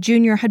McCarthy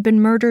Jr. had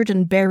been murdered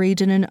and buried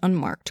in an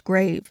unmarked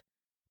grave.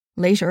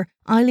 Later,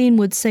 Eileen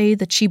would say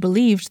that she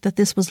believed that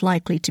this was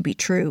likely to be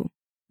true.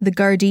 The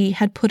Gardaí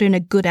had put in a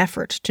good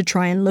effort to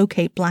try and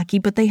locate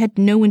Blackie, but they had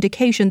no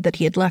indication that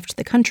he had left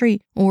the country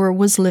or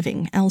was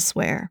living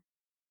elsewhere.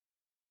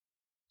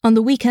 On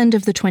the weekend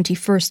of the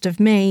 21st of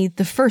May,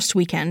 the first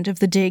weekend of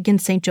the dig in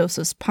St.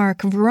 Joseph's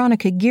Park,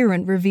 Veronica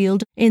Guerin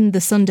revealed in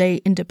the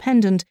Sunday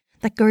Independent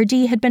that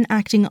Gardaí had been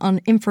acting on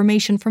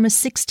information from a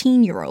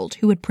 16-year-old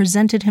who had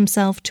presented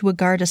himself to a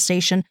Garda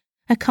station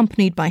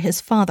accompanied by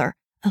his father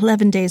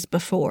 11 days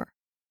before.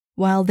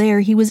 While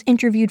there, he was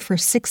interviewed for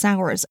 6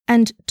 hours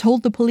and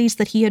told the police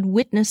that he had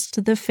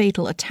witnessed the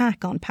fatal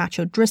attack on Patch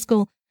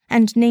O'Driscoll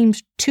and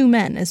named 2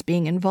 men as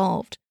being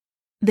involved.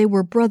 They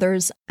were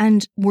brothers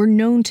and were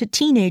known to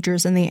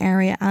teenagers in the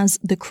area as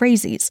the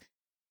Crazies.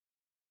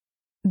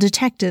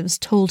 Detectives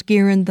told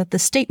Guerin that the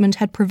statement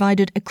had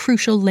provided a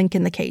crucial link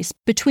in the case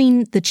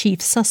between the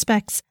chief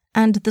suspects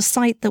and the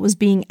site that was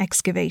being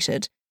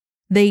excavated.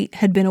 They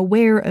had been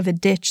aware of a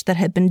ditch that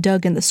had been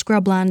dug in the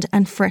scrubland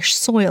and fresh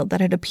soil that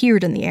had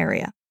appeared in the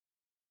area.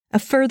 A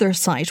further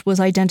site was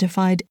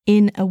identified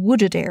in a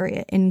wooded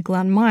area in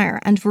Glanmire,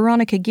 and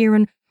Veronica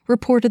Guerin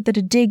reported that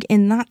a dig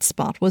in that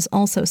spot was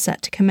also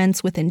set to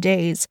commence within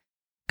days.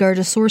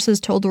 Garda sources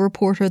told the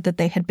reporter that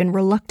they had been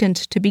reluctant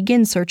to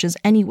begin searches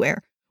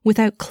anywhere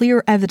without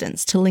clear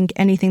evidence to link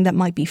anything that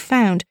might be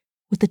found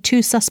with the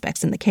 2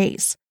 suspects in the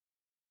case.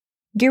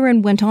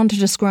 Guerin went on to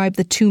describe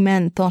the 2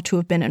 men thought to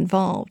have been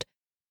involved.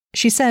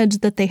 She said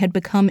that they had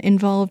become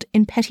involved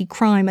in petty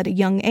crime at a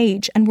young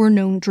age and were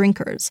known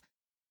drinkers.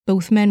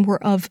 Both men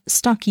were of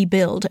stocky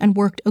build and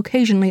worked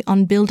occasionally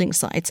on building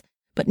sites,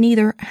 but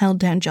neither held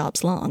down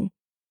jobs long.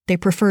 They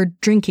preferred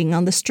drinking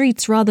on the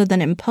streets rather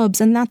than in pubs,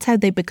 and that's how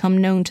they become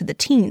known to the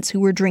teens who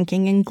were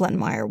drinking in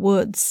Glenmire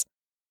Woods.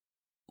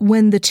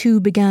 When the 2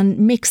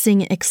 began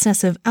mixing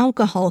excessive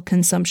alcohol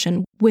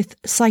consumption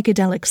with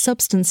psychedelic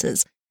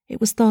substances,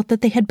 it was thought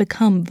that they had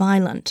become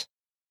violent.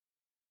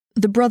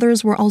 The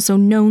brothers were also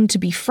known to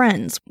be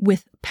friends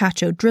with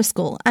Patch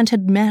O'Driscoll and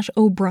had met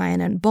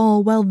O'Brien and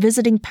Ball while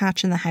visiting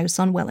Patch in the house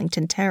on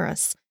Wellington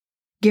Terrace.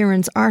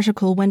 Guerin's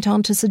article went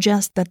on to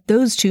suggest that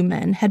those two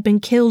men had been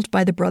killed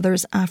by the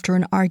brothers after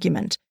an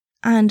argument,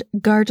 and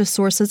Garda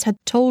sources had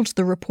told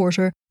the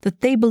reporter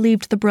that they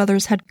believed the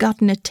brothers had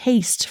gotten a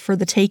taste for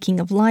the taking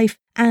of life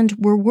and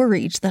were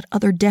worried that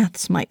other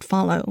deaths might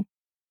follow.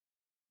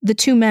 The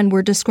two men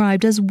were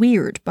described as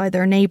weird by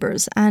their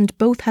neighbours, and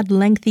both had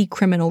lengthy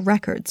criminal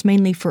records,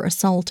 mainly for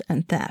assault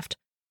and theft.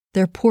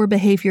 Their poor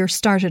behaviour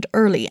started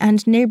early,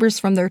 and neighbours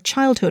from their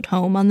childhood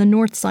home on the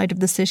north side of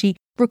the city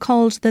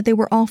recalled that they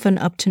were often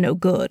up to no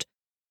good.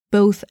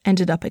 Both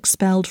ended up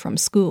expelled from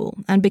school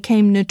and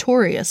became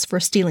notorious for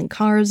stealing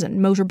cars and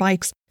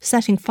motorbikes,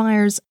 setting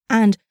fires,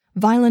 and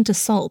violent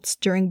assaults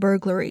during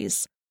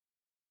burglaries.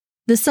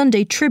 The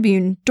Sunday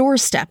Tribune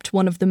doorstepped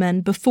one of the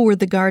men before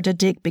the Garda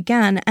dig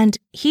began, and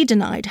he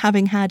denied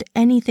having had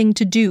anything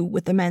to do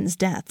with the men's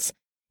deaths.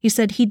 He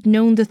said he'd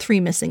known the three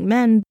missing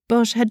men,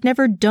 but had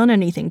never done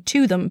anything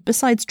to them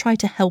besides try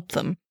to help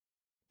them.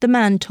 The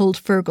man told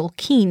Fergal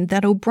Keane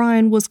that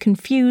O'Brien was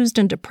confused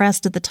and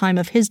depressed at the time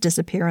of his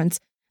disappearance,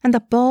 and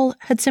that Ball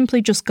had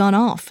simply just gone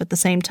off at the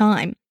same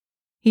time.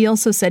 He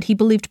also said he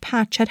believed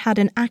Patch had had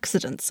an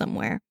accident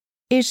somewhere.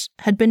 It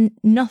had been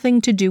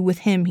nothing to do with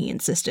him, he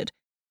insisted.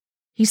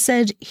 He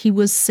said he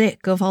was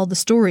sick of all the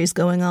stories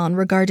going on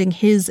regarding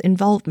his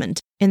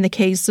involvement in the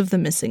case of the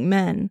missing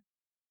men.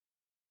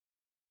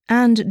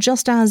 And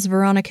just as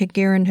Veronica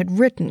Guerin had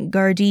written,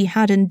 Gardaí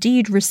had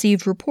indeed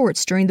received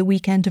reports during the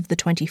weekend of the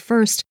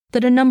 21st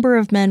that a number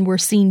of men were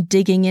seen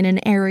digging in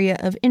an area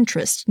of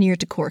interest near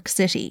to Cork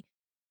City.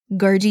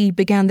 Gardaí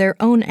began their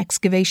own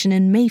excavation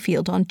in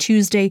Mayfield on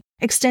Tuesday,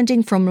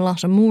 extending from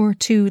Lottamore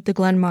to the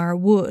Glenmire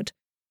Wood.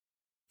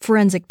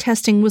 Forensic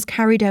testing was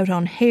carried out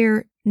on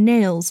hair,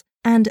 nails,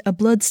 and a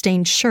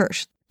blood-stained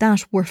shirt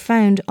that were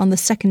found on the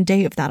second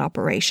day of that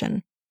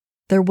operation.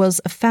 There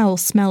was a foul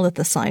smell at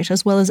the site,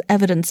 as well as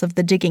evidence of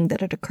the digging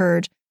that had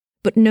occurred,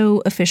 but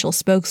no official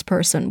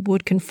spokesperson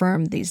would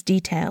confirm these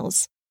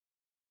details.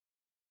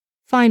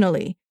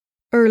 Finally,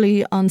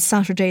 early on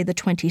Saturday the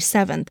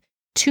 27th,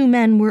 two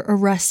men were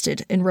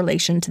arrested in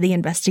relation to the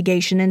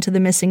investigation into the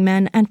missing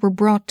men and were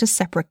brought to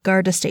separate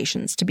Garda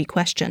stations to be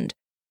questioned.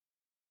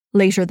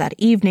 Later that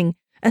evening,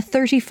 a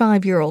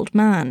 35-year-old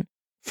man,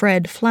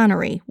 Fred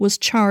Flannery, was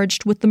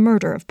charged with the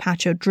murder of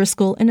Patch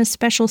O'Driscoll in a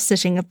special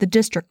sitting of the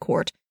district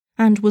court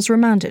and was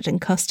remanded in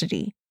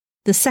custody.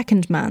 The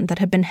second man that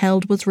had been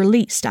held was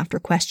released after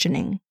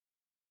questioning.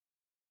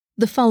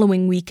 The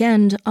following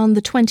weekend, on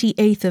the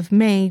 28th of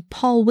May,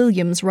 Paul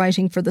Williams,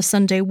 writing for the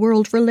Sunday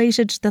World,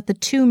 related that the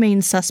two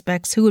main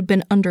suspects who had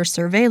been under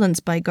surveillance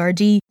by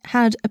Gardaí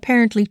had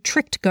apparently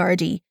tricked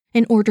Gardaí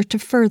in order to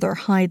further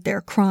hide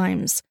their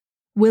crimes.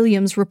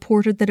 Williams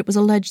reported that it was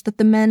alleged that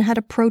the men had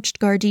approached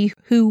Gardaí,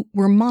 who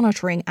were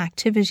monitoring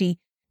activity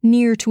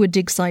near to a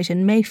dig site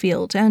in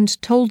Mayfield,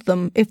 and told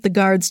them if the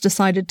guards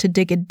decided to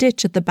dig a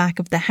ditch at the back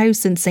of the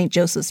house in St.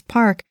 Joseph's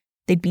Park,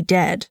 they'd be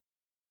dead.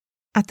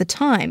 At the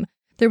time,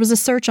 there was a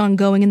search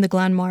ongoing in the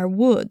Glenmire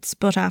Woods,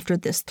 but after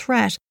this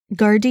threat,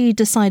 Gardaí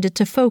decided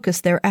to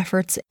focus their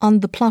efforts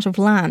on the plot of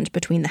land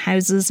between the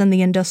houses and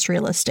the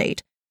industrial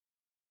estate.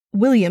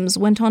 Williams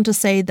went on to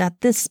say that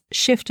this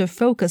shift of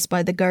focus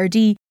by the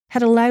Gardaí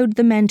had allowed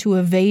the men to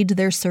evade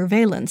their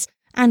surveillance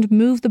and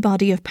move the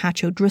body of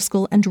Patch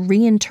O'Driscoll and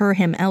reinter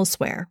him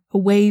elsewhere,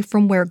 away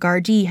from where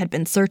Gardaí had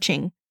been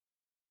searching.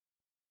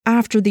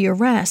 After the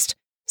arrest,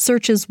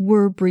 searches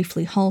were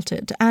briefly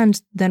halted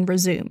and then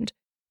resumed.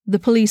 The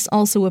police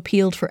also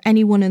appealed for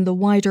anyone in the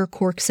wider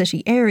Cork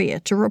City area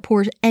to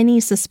report any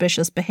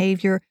suspicious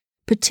behaviour,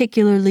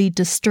 particularly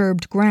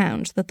disturbed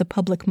ground that the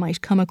public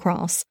might come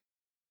across.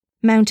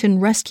 Mountain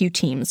rescue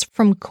teams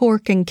from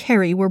Cork and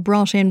Kerry were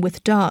brought in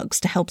with dogs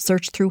to help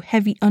search through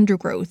heavy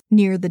undergrowth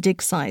near the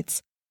dig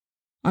sites.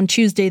 On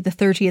Tuesday the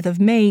 30th of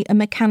May, a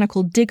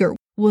mechanical digger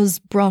was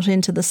brought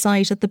into the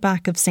site at the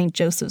back of St.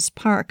 Joseph's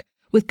Park,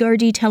 with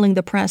Gardaí telling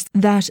the press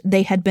that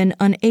they had been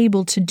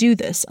unable to do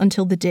this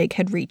until the dig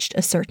had reached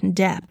a certain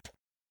depth.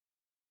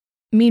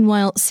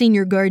 Meanwhile,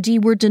 senior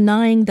Gardaí were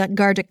denying that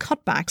Garda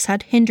cutbacks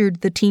had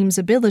hindered the team's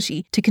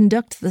ability to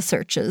conduct the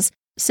searches,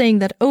 saying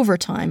that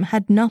overtime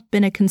had not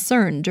been a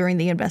concern during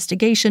the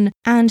investigation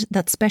and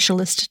that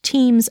specialist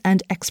teams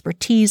and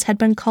expertise had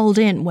been called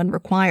in when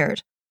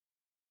required.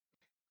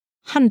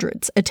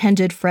 Hundreds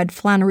attended Fred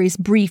Flannery's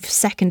brief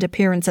second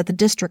appearance at the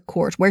district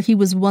court, where he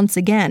was once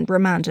again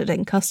remanded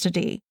in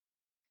custody.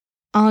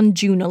 On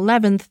June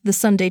 11th, the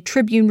Sunday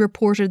Tribune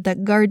reported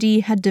that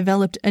Gardaí had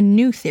developed a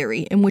new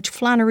theory in which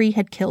Flannery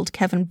had killed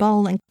Kevin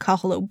Ball and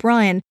Cathal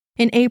O'Brien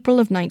in April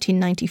of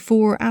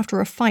 1994 after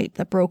a fight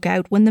that broke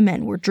out when the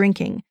men were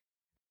drinking.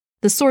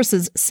 The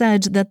sources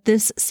said that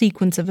this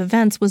sequence of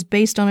events was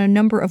based on a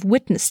number of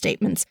witness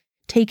statements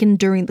taken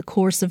during the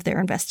course of their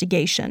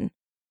investigation.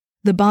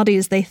 The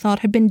bodies, they thought,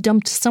 had been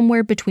dumped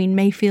somewhere between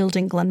Mayfield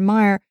and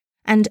Glenmire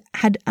and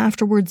had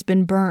afterwards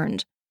been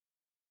burned.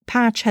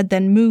 Patch had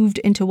then moved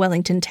into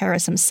Wellington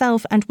Terrace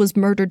himself and was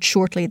murdered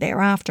shortly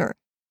thereafter.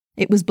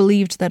 It was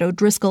believed that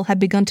O'Driscoll had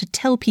begun to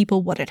tell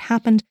people what had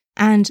happened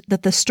and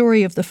that the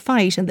story of the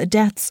fight and the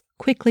deaths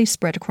quickly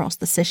spread across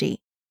the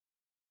city.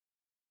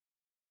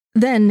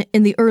 Then,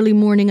 in the early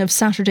morning of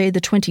Saturday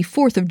the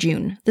 24th of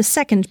June, the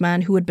second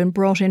man who had been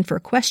brought in for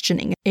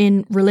questioning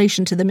in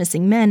relation to the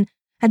missing men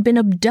had been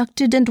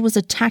abducted and was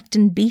attacked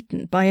and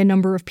beaten by a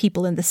number of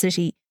people in the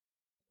city.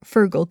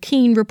 Fergal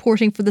Keane,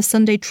 reporting for the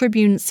Sunday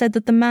Tribune, said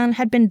that the man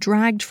had been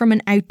dragged from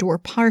an outdoor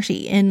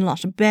party in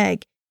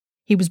Lotabeg.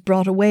 He was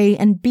brought away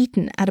and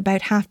beaten at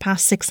about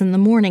 6:30 in the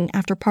morning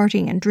after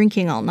partying and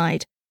drinking all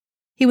night.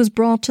 He was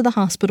brought to the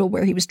hospital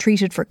where he was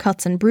treated for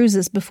cuts and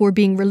bruises before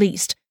being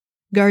released.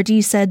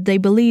 Gardaí said they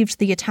believed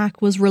the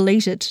attack was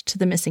related to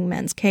the missing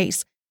men's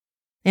case.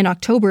 In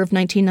October of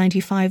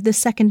 1995, the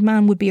second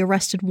man would be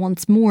arrested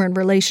once more in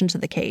relation to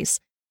the case.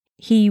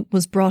 He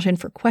was brought in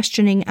for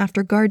questioning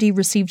after Gardaí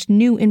received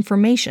new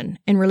information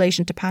in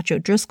relation to Patch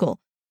O'Driscoll,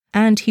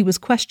 and he was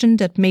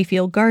questioned at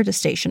Mayfield Garda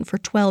Station for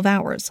 12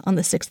 hours on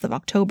the 6th of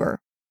October.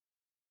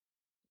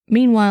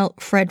 Meanwhile,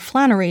 Fred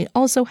Flannery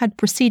also had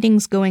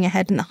proceedings going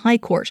ahead in the High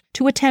Court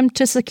to attempt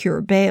to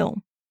secure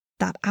bail.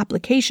 That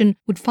application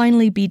would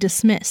finally be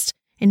dismissed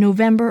in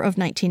November of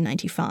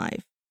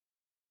 1995.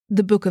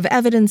 The book of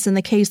evidence in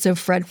the case of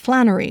Fred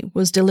Flannery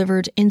was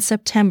delivered in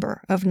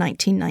September of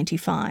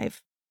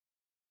 1995.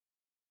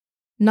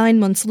 9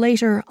 months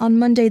later, on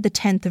Monday the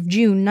 10th of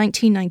June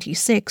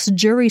 1996,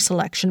 jury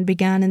selection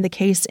began in the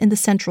case in the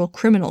Central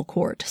Criminal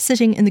Court,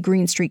 sitting in the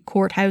Green Street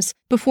Courthouse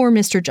before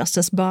Mr.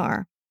 Justice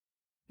Barr.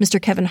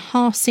 Mr. Kevin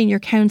Haas, Senior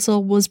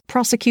Counsel, was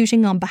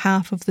prosecuting on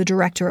behalf of the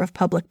Director of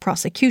Public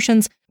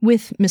Prosecutions,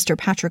 with Mr.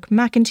 Patrick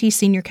McEntee,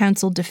 Senior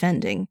Counsel,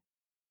 defending.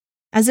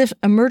 As if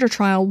a murder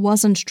trial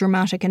wasn't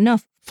dramatic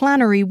enough,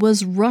 Flannery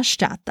was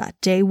rushed at that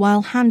day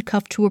while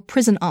handcuffed to a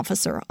prison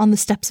officer on the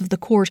steps of the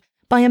court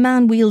by a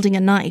man wielding a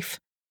knife.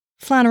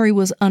 Flannery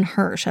was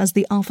unhurt as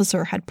the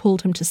officer had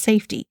pulled him to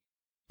safety.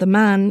 The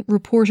man,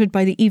 reported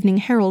by the Evening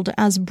Herald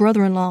as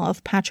brother-in-law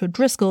of Patch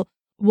O'Driscoll,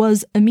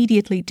 was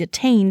immediately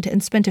detained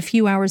and spent a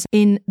few hours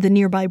in the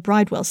nearby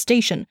Bridewell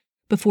station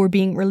before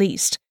being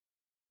released.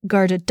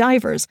 Garda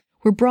divers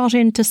were brought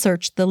in to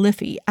search the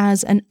Liffey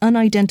as an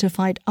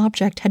unidentified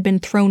object had been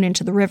thrown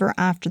into the river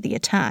after the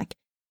attack,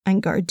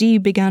 and Gardaí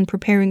began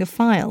preparing a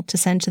file to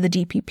send to the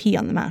DPP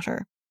on the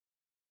matter.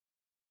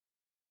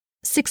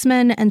 6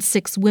 men and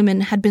 6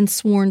 women had been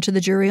sworn to the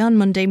jury on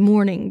Monday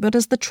morning, but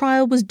as the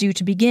trial was due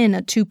to begin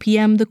at 2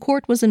 p.m, the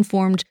court was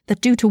informed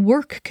that due to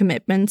work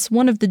commitments,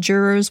 one of the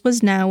jurors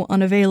was now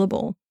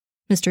unavailable.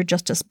 Mr.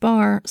 Justice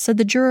Barr said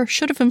the juror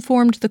should have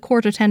informed the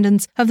court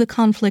attendants of the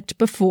conflict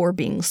before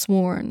being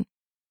sworn.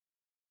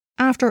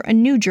 After a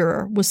new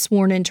juror was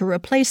sworn in to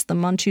replace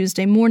them on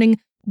Tuesday morning,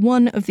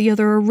 one of the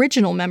other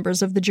original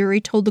members of the jury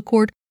told the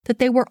court that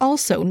they were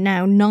also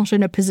now not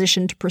in a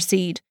position to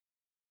proceed.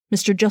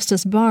 Mr.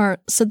 Justice Barr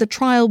said the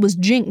trial was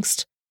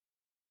jinxed.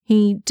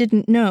 He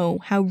didn't know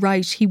how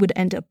right he would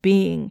end up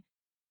being.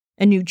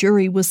 A new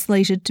jury was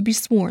slated to be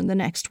sworn the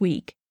next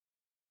week.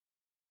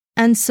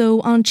 And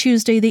so on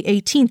Tuesday the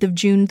 18th of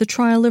June, the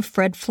trial of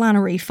Fred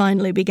Flannery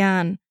finally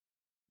began.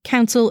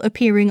 Counsel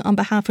appearing on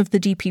behalf of the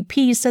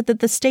DPP said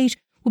that the state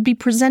would be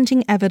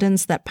presenting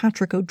evidence that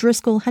Patrick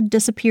O'Driscoll had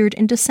disappeared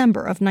in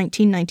December of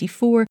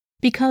 1994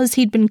 because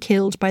he'd been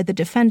killed by the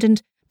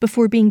defendant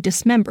before being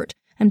dismembered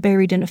and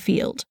buried in a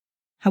field.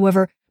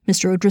 However,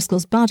 Mr.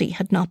 O'Driscoll's body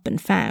had not been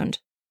found.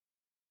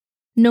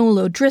 Noel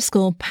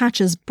O'Driscoll,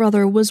 Patch's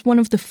brother, was one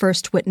of the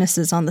first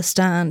witnesses on the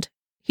stand.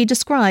 He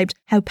described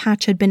how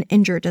Patch had been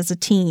injured as a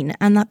teen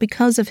and that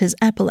because of his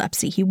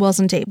epilepsy he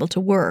wasn't able to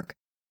work.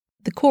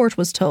 The court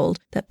was told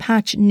that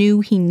Patch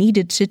knew he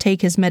needed to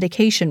take his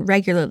medication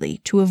regularly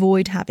to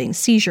avoid having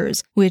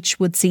seizures, which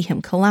would see him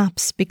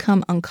collapse,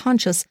 become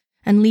unconscious,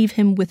 and leave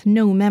him with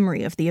no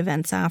memory of the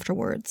events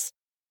afterwards.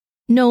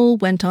 Noel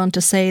went on to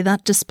say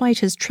that despite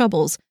his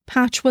troubles,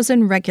 Patch was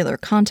in regular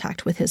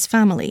contact with his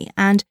family,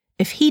 and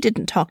if he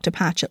didn't talk to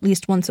Patch at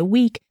least once a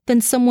week,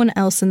 then someone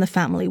else in the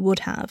family would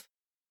have.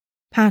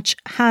 Patch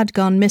had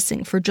gone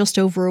missing for just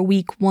over a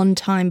week one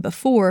time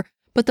before,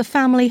 but the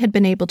family had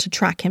been able to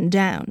track him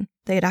down.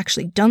 They had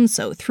actually done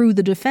so through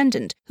the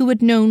defendant, who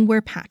had known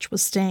where Patch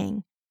was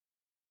staying.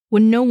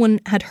 When no one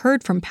had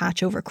heard from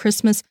Patch over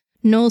Christmas,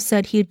 Noel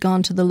said he had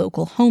gone to the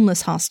local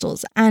homeless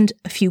hostels and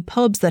a few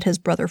pubs that his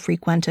brother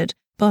frequented,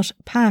 but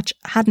Patch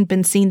hadn't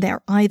been seen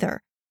there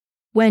either.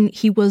 When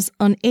he was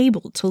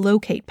unable to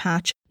locate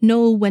Patch,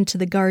 Noel went to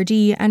the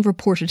Gardaí and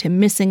reported him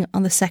missing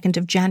on the 2nd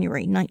of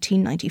January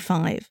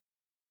 1995.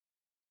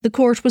 The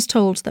court was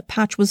told that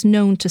Patch was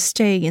known to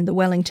stay in the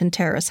Wellington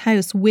Terrace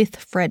house with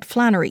Fred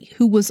Flannery,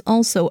 who was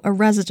also a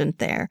resident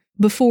there,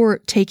 before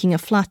taking a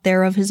flat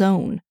there of his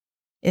own.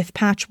 If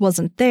Patch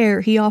wasn't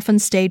there, he often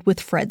stayed with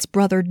Fred's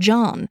brother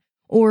John,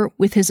 or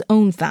with his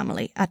own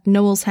family at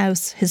Noel's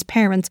house, his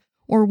parents,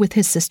 or with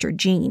his sister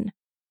Jean.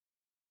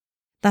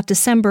 That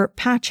December,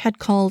 Patch had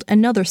called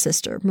another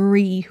sister,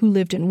 Marie, who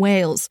lived in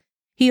Wales.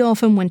 He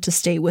often went to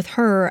stay with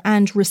her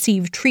and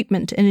received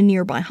treatment in a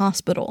nearby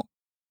hospital.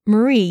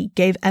 Marie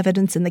gave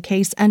evidence in the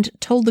case and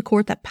told the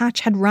court that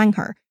Patch had rang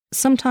her,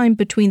 sometime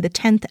between the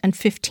 10th and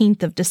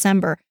 15th of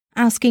December,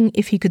 asking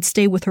if he could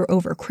stay with her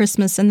over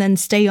Christmas and then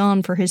stay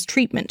on for his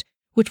treatment,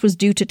 which was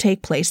due to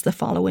take place the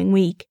following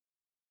week.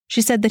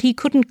 She said that he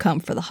couldn't come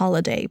for the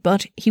holiday,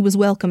 but he was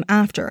welcome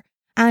after,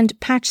 and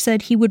Patch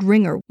said he would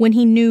ring her when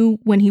he knew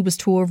when he was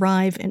to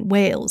arrive in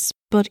Wales,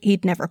 but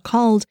he'd never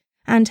called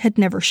and had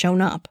never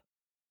shown up.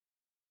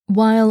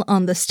 While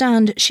on the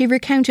stand, she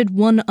recounted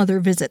one other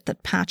visit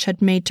that Patch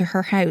had made to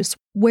her house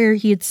where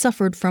he had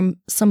suffered from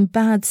some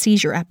bad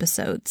seizure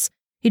episodes.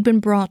 He'd been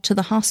brought to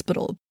the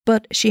hospital,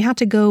 but she had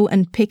to go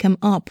and pick him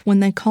up when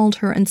they called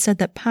her and said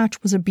that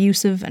Patch was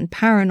abusive and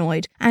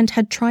paranoid and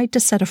had tried to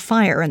set a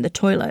fire in the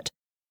toilet.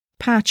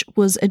 Patch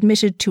was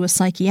admitted to a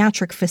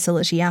psychiatric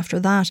facility after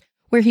that,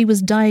 where he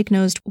was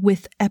diagnosed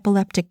with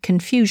epileptic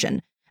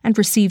confusion and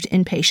received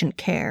inpatient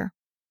care.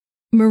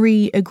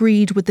 Marie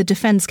agreed with the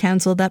defence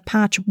counsel that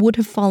Patch would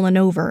have fallen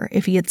over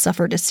if he had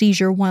suffered a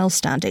seizure while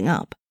standing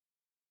up.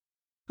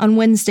 On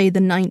Wednesday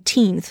the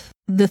 19th,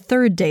 the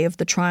third day of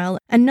the trial,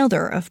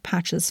 another of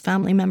Patch's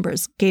family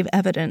members gave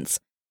evidence.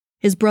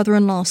 His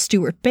brother-in-law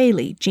Stuart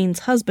Bailey, Jean's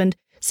husband,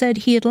 said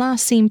he had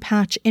last seen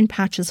Patch in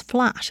Patch's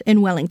flat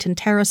in Wellington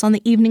Terrace on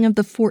the evening of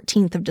the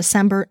 14th of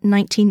December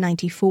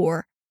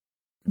 1994.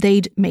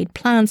 They'd made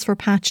plans for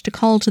Patch to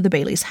call to the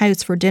Bailey's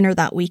house for dinner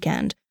that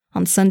weekend,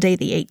 on Sunday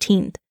the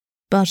 18th.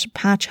 But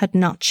Patch had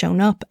not shown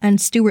up, and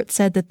Stuart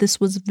said that this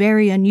was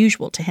very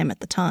unusual to him at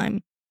the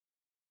time.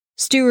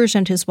 Stuart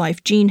and his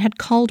wife Jean had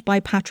called by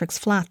Patrick's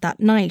flat that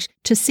night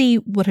to see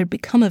what had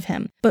become of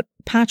him, but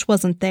Patch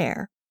wasn't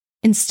there.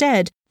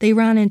 Instead, they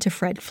ran into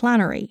Fred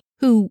Flannery,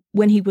 who,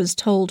 when he was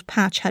told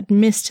Patch had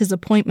missed his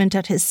appointment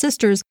at his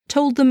sister's,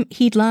 told them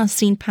he'd last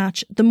seen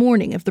Patch the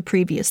morning of the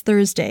previous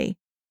Thursday.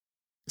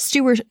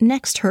 Stuart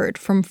next heard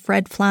from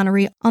Fred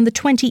Flannery on the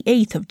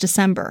 28th of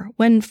December,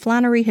 when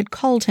Flannery had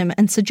called him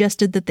and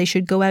suggested that they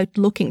should go out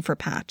looking for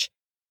Patch.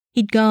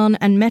 He'd gone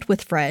and met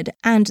with Fred,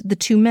 and the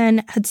two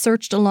men had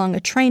searched along a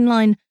train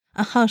line,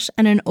 a hut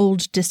and an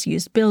old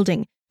disused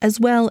building, as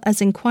well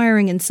as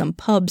inquiring in some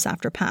pubs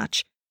after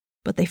Patch,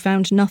 but they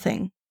found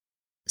nothing.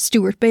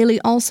 Stuart Bailey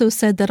also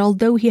said that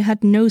although he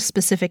had no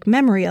specific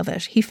memory of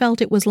it, he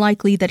felt it was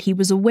likely that he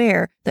was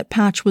aware that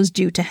Patch was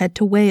due to head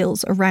to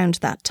Wales around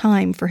that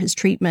time for his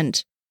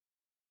treatment.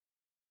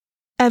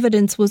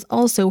 Evidence was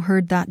also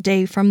heard that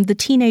day from the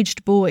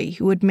teenaged boy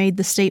who had made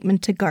the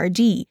statement to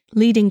Gardaí,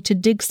 leading to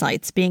dig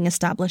sites being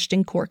established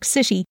in Cork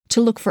City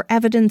to look for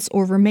evidence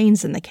or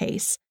remains in the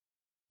case.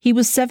 He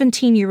was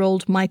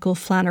 17-year-old Michael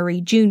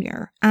Flannery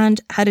Jr. and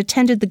had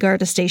attended the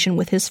Garda station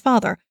with his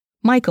father,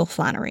 Michael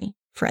Flannery,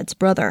 Fred's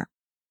brother.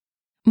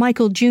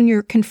 Michael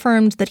Jr.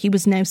 confirmed that he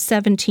was now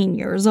 17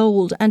 years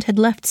old and had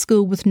left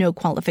school with no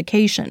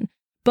qualification,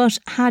 but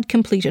had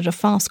completed a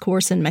FOSS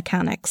course in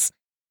mechanics.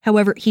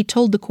 However, he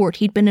told the court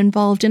he'd been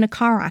involved in a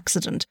car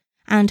accident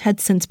and had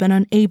since been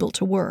unable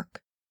to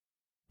work.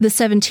 The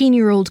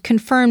 17-year-old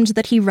confirmed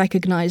that he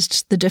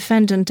recognised the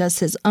defendant as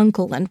his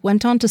uncle and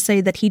went on to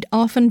say that he'd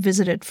often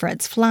visited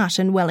Fred's flat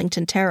in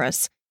Wellington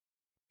Terrace.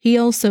 He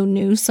also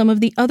knew some of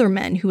the other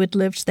men who had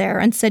lived there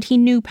and said he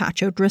knew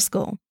Patch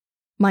O'Driscoll.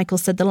 Michael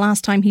said the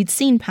last time he'd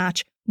seen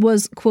Patch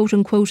was,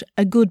 quote-unquote,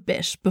 a good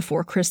bit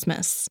before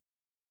Christmas.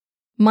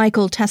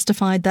 Michael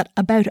testified that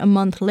about a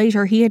month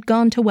later he had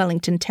gone to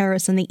Wellington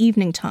Terrace in the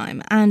evening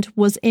time and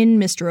was in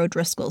Mr.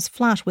 O'Driscoll's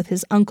flat with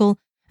his uncle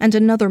and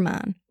another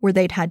man, where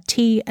they'd had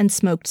tea and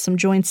smoked some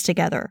joints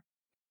together.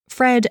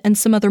 Fred and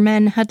some other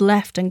men had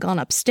left and gone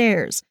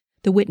upstairs,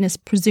 the witness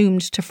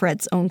presumed to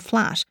Fred's own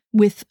flat,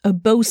 with a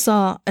bow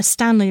saw, a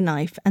Stanley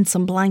knife and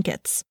some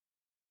blankets.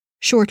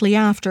 Shortly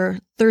after,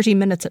 30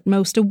 minutes at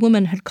most, a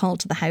woman had called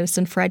to the house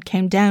and Fred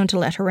came down to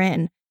let her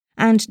in.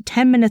 And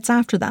 10 minutes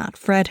after that,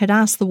 Fred had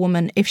asked the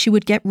woman if she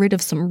would get rid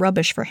of some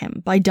rubbish for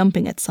him by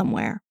dumping it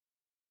somewhere.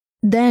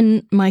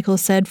 Then, Michael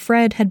said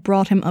Fred had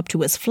brought him up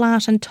to his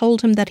flat and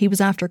told him that he was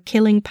after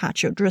killing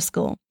Patch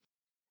O'Driscoll.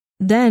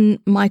 Then,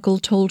 Michael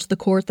told the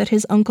court that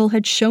his uncle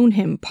had shown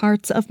him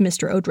parts of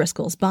Mr.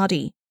 O'Driscoll's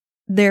body.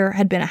 There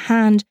had been a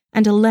hand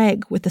and a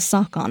leg with a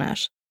sock on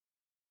it.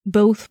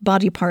 Both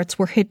body parts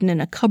were hidden in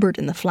a cupboard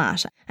in the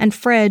flat, and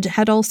Fred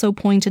had also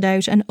pointed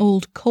out an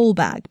old coal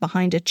bag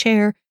behind a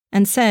chair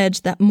and said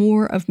that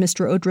more of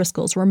Mr.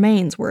 O'Driscoll's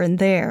remains were in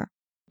there,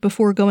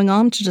 before going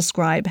on to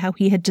describe how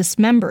he had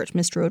dismembered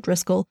Mr.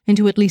 O'Driscoll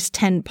into at least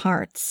 10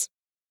 parts.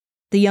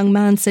 The young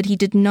man said he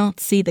did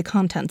not see the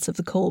contents of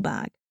the coal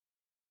bag.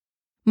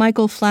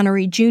 Michael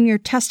Flannery Jr.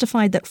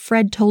 testified that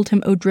Fred told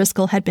him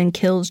O'Driscoll had been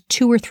killed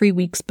 2 or 3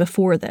 weeks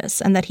before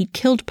this and that he'd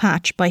killed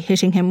Patch by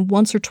hitting him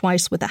once or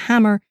twice with a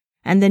hammer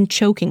and then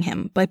choking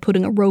him by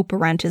putting a rope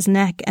around his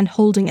neck and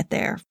holding it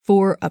there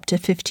for up to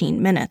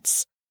 15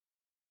 minutes.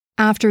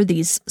 After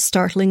these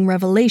startling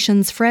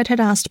revelations, Fred had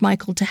asked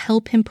Michael to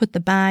help him put the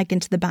bag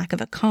into the back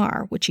of a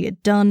car, which he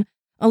had done,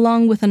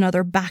 along with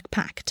another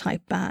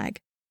backpack-type bag.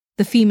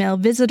 The female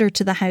visitor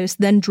to the house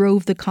then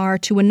drove the car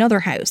to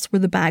another house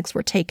where the bags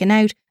were taken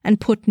out and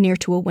put near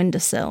to a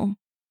windowsill.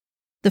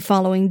 The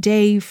following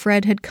day,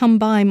 Fred had come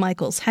by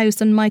Michael's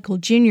house and Michael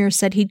Jr.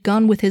 said he'd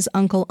gone with his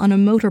uncle on a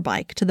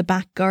motorbike to the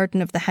back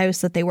garden of the house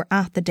that they were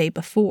at the day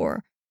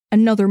before.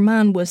 Another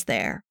man was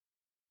there.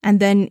 And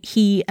then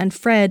he and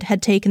Fred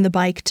had taken the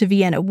bike to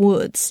Vienna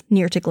Woods,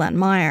 near to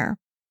Glenmire.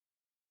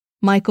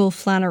 Michael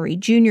Flannery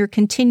Jr.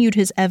 continued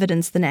his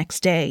evidence the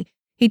next day.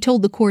 He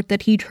told the court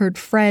that he'd heard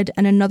Fred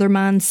and another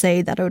man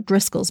say that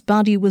O'Driscoll's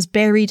body was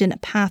buried in a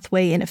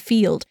pathway in a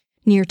field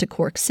near to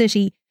Cork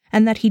City,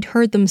 and that he'd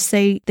heard them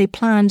say they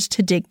planned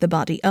to dig the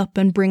body up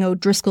and bring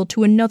O'Driscoll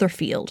to another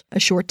field a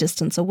short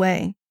distance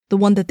away, the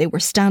one that they were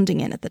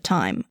standing in at the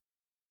time.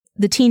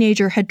 The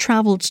teenager had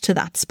travelled to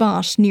that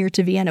spot near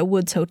to Vienna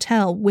Woods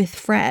Hotel with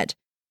Fred.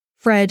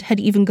 Fred had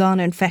even gone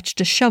and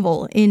fetched a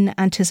shovel in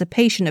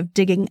anticipation of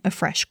digging a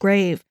fresh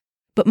grave.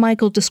 But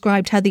Michael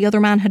described how the other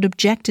man had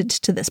objected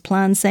to this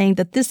plan, saying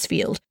that this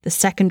field, the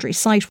secondary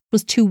site,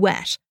 was too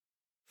wet.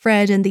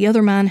 Fred and the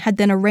other man had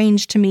then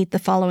arranged to meet the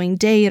following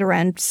day at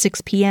around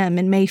 6 p.m.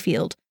 in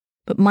Mayfield,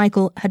 but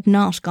Michael had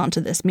not gone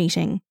to this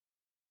meeting.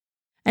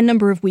 A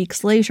number of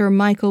weeks later,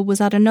 Michael was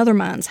at another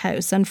man's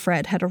house and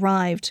Fred had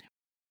arrived.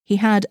 He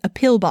had a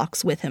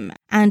pillbox with him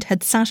and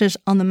had sat it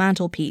on the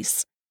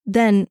mantelpiece.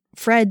 Then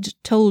Fred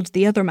told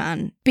the other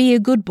man, "Be a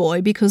good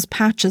boy because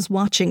Patch is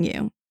watching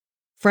you."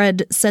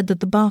 Fred said that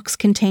the box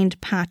contained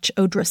Patch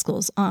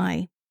O'Driscoll's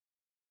eye.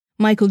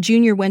 Michael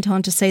Jr. went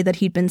on to say that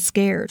he'd been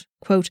scared.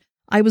 Quote,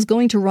 "I was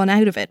going to run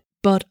out of it,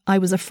 but I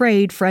was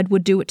afraid Fred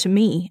would do it to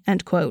me."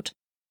 End quote.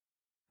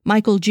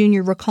 Michael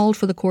Jr. recalled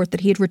for the court that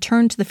he had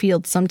returned to the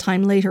field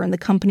sometime later in the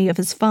company of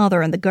his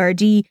father and the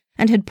Gardaí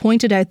and had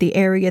pointed out the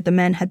area the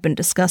men had been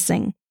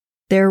discussing.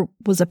 There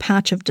was a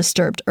patch of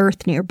disturbed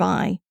earth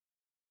nearby.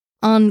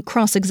 On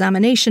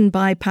cross-examination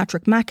by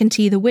Patrick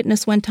McEntee, the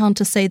witness went on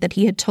to say that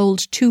he had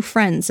told two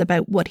friends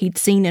about what he'd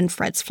seen in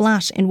Fred's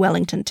flat in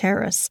Wellington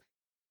Terrace.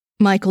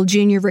 Michael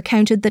Jr.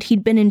 recounted that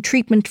he'd been in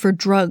treatment for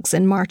drugs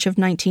in March of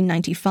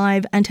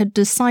 1995 and had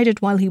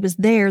decided while he was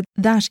there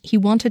that he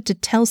wanted to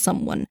tell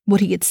someone what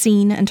he had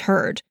seen and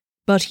heard,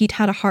 but he'd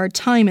had a hard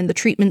time in the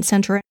treatment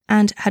centre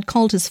and had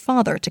called his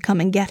father to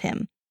come and get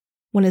him.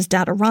 When his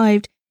dad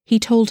arrived, he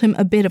told him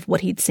a bit of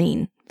what he'd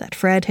seen, that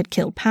Fred had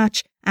killed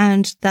Patch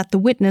and that the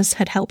witness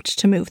had helped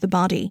to move the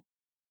body.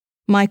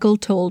 Michael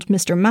told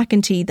Mr.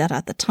 McEntee that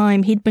at the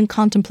time he'd been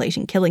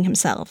contemplating killing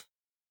himself.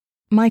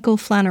 Michael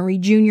Flannery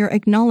Jr.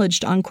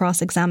 acknowledged on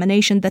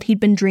cross-examination that he'd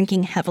been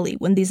drinking heavily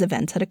when these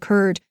events had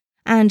occurred,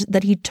 and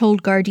that he'd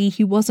told Gardaí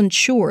he wasn't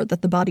sure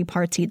that the body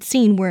parts he'd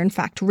seen were in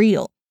fact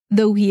real,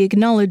 though he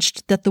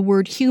acknowledged that the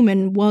word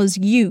human was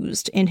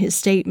used in his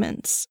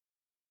statements.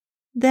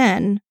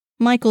 Then,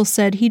 Michael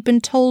said he'd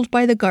been told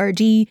by the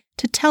Gardaí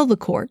to tell the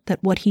court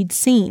that what he'd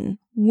seen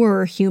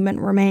were human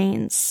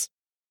remains.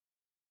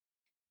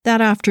 That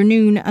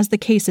afternoon, as the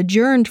case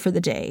adjourned for the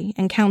day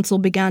and counsel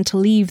began to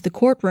leave the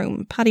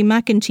courtroom, Paddy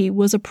McEntee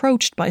was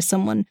approached by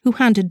someone who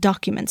handed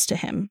documents to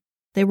him.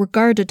 They were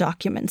Garda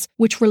documents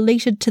which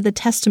related to the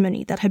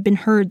testimony that had been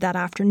heard that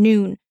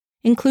afternoon,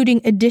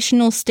 including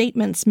additional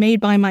statements made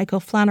by Michael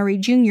Flannery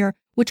Jr.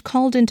 which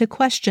called into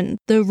question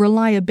the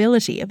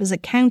reliability of his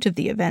account of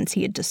the events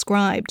he had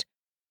described.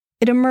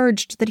 It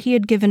emerged that he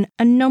had given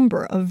a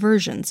number of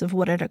versions of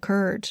what had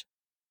occurred.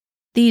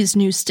 These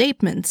new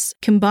statements,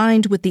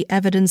 combined with the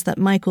evidence that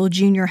Michael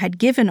Jr. had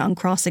given on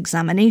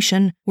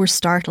cross-examination, were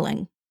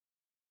startling.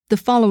 The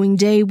following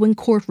day, when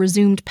court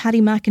resumed,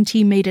 Paddy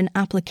McEntee made an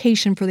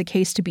application for the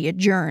case to be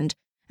adjourned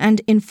and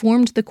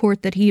informed the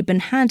court that he had been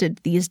handed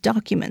these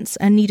documents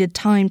and needed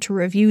time to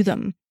review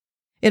them.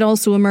 It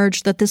also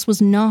emerged that this was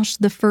not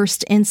the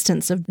first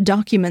instance of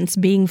documents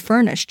being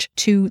furnished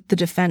to the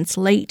defence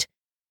late.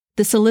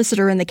 The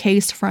solicitor in the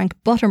case, Frank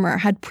Buttimer,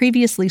 had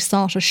previously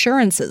sought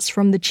assurances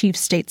from the Chief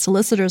State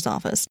Solicitor's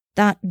Office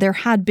that there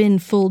had been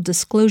full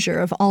disclosure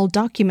of all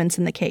documents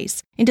in the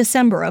case in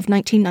December of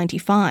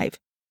 1995.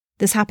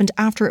 This happened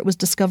after it was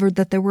discovered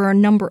that there were a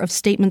number of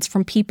statements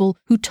from people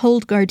who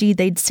told Gardaí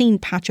they'd seen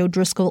Patch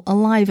O'Driscoll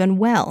alive and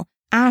well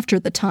after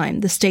the time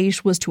the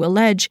state was to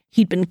allege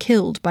he'd been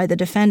killed by the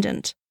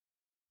defendant.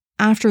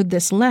 After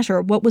this letter,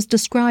 what was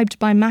described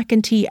by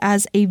McEntee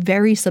as a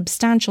very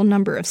substantial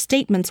number of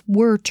statements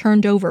were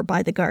turned over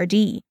by the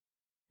Gardaí.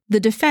 The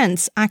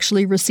defence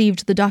actually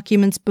received the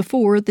documents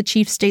before the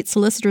Chief State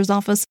Solicitor's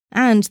Office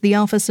and the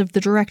Office of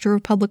the Director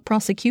of Public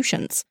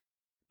Prosecutions.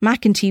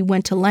 McEntee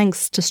went to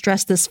lengths to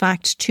stress this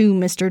fact to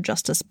Mr.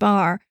 Justice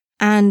Barr,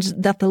 and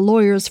that the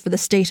lawyers for the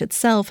state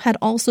itself had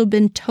also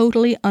been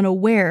totally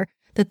unaware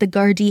that the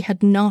Gardaí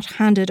had not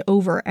handed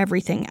over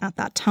everything at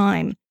that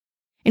time.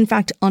 In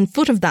fact, on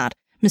foot of that,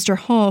 Mr.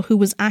 Haw, who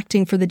was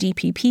acting for the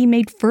DPP,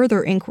 made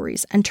further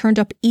inquiries and turned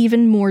up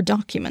even more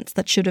documents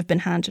that should have been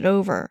handed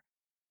over.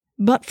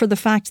 But for the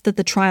fact that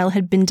the trial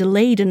had been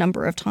delayed a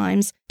number of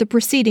times, the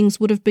proceedings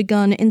would have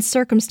begun in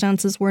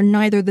circumstances where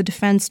neither the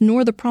defence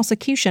nor the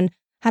prosecution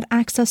had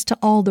access to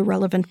all the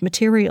relevant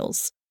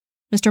materials.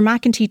 Mr.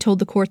 McEntee told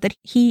the court that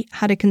he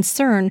had a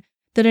concern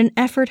that an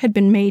effort had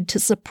been made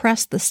to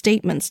suppress the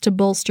statements to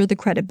bolster the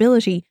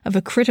credibility of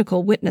a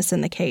critical witness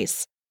in the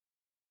case.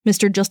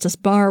 Mr. Justice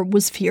Barr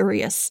was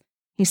furious.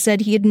 He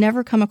said he had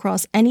never come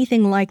across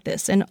anything like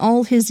this in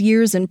all his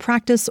years in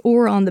practice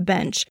or on the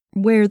bench,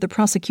 where the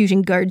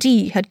prosecuting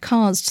Gardaí had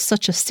caused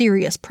such a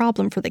serious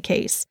problem for the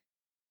case.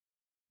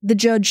 The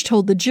judge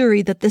told the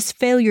jury that this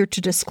failure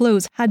to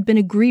disclose had been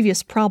a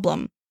grievous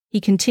problem. He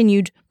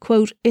continued,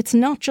 quote, "It's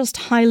not just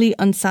highly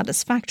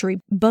unsatisfactory,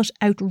 but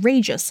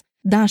outrageous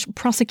that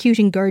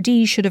prosecuting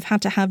Gardaí should have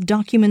had to have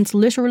documents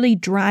literally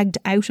dragged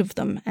out of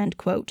them," end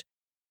quote.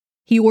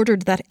 He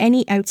ordered that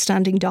any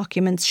outstanding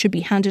documents should be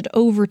handed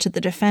over to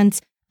the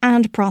defence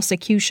and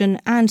prosecution,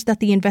 and that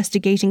the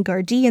investigating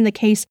Gardaí in the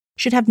case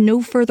should have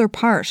no further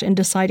part in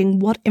deciding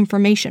what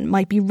information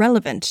might be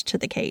relevant to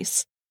the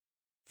case.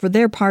 For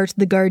their part,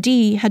 the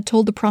Gardaí had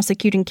told the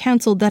prosecuting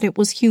counsel that it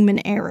was human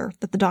error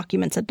that the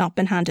documents had not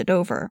been handed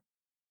over.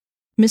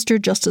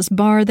 Mr. Justice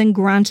Barr then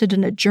granted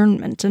an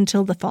adjournment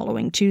until the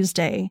following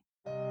Tuesday.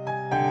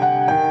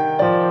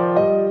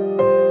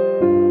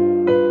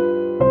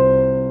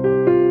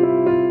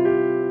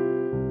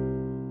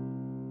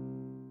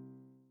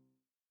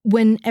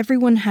 When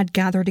everyone had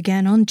gathered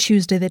again on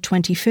Tuesday the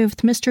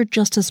 25th, Mr.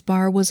 Justice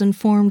Barr was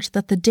informed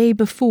that the day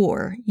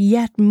before,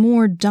 yet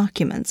more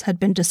documents had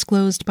been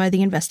disclosed by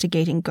the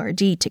investigating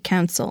Gardaí to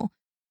counsel.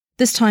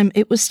 This time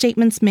it was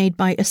statements made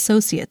by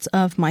associates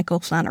of Michael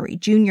Flannery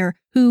Jr.,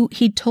 who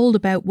he'd told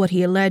about what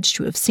he alleged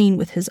to have seen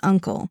with his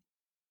uncle.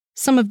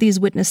 Some of these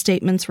witness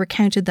statements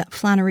recounted that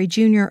Flannery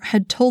Jr.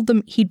 had told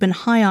them he'd been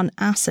high on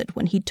acid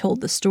when he'd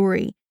told the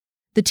story.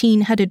 The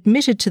teen had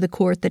admitted to the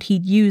court that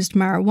he'd used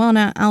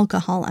marijuana,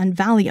 alcohol and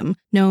Valium,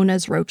 known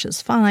as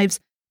Roach's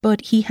Fives,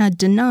 but he had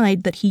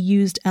denied that he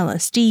used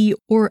LSD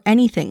or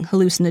anything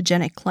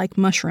hallucinogenic like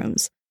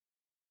mushrooms.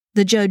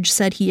 The judge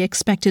said he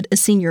expected a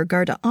senior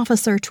Garda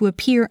officer to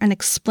appear and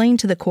explain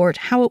to the court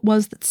how it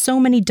was that so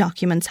many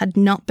documents had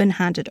not been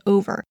handed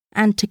over,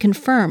 and to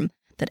confirm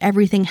that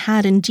everything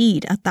had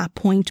indeed at that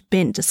point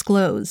been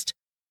disclosed.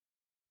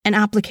 An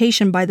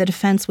application by the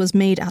defence was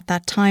made at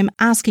that time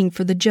asking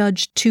for the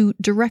judge to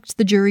direct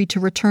the jury to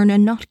return a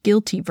not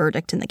guilty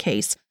verdict in the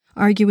case,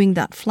 arguing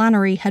that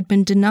Flannery had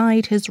been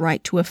denied his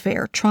right to a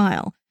fair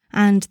trial,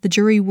 and the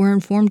jury were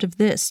informed of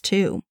this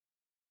too.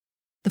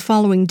 The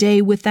following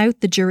day, without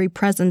the jury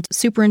present,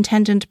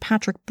 Superintendent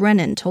Patrick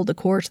Brennan told the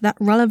court that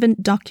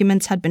relevant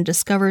documents had been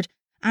discovered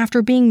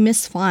after being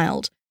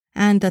misfiled,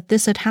 and that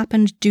this had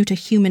happened due to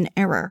human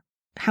error.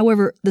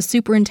 However, the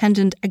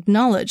superintendent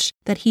acknowledged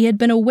that he had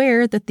been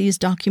aware that these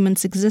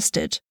documents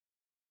existed.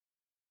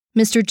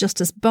 Mr.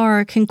 Justice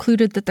Barr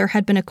concluded that there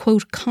had been a,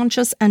 quote,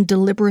 conscious and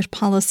deliberate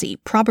policy,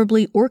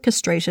 probably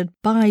orchestrated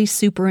by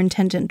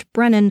Superintendent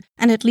Brennan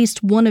and at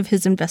least one of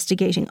his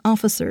investigating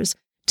officers,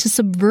 to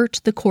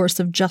subvert the course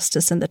of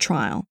justice in the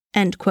trial,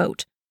 end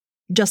quote.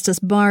 Justice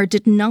Barr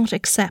did not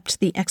accept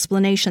the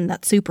explanation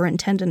that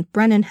Superintendent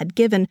Brennan had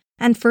given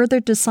and further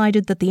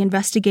decided that the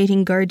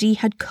investigating Gardaí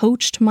had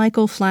coached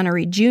Michael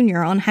Flannery Jr.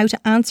 on how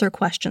to answer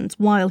questions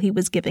while he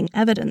was giving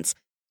evidence,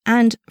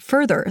 and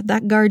further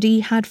that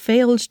Gardaí had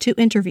failed to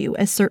interview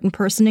a certain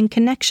person in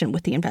connection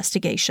with the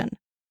investigation.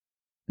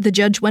 The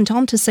judge went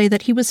on to say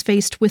that he was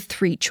faced with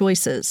three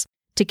choices: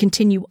 to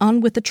continue on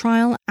with the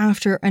trial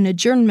after an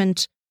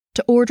adjournment,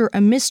 to order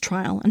a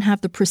mistrial and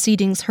have the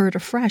proceedings heard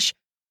afresh,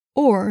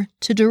 or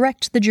to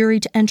direct the jury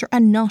to enter a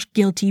not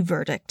guilty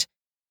verdict.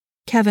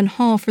 Kevin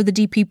Haw for the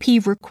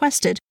DPP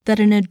requested that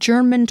an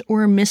adjournment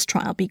or a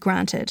mistrial be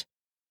granted.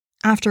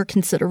 After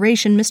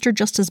consideration, Mr.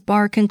 Justice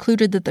Barr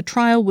concluded that the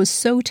trial was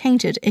so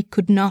tainted it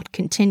could not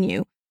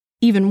continue.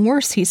 Even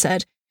worse, he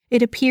said,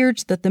 it appeared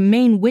that the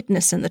main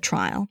witness in the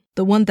trial,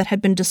 the one that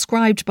had been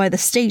described by the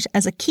state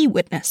as a key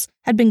witness,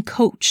 had been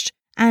coached,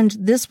 and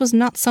this was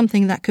not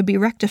something that could be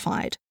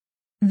rectified.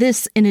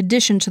 This, in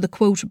addition to the,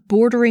 quote,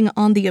 bordering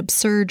on the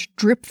absurd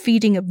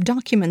drip-feeding of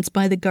documents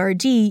by the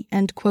Gardaí,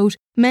 end quote,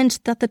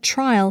 meant that the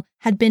trial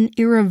had been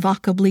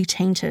irrevocably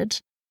tainted.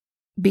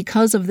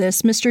 Because of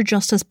this, Mr.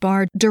 Justice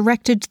Barr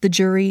directed the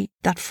jury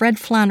that Fred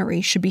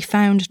Flannery should be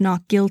found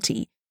not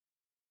guilty.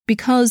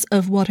 Because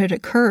of what had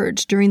occurred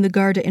during the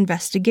Garda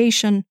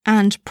investigation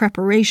and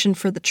preparation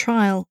for the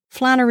trial,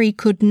 Flannery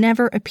could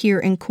never appear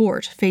in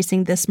court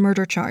facing this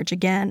murder charge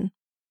again.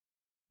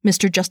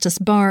 Mr. Justice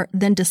Barr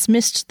then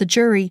dismissed the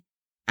jury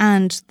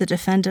and the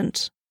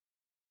defendant.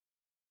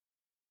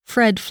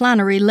 Fred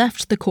Flannery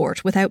left the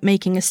court without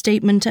making a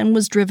statement and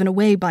was driven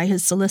away by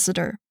his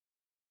solicitor.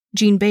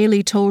 Jean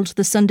Bailey told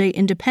the Sunday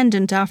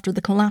Independent after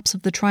the collapse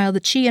of the trial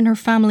that she and her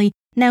family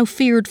now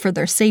feared for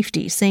their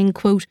safety, saying,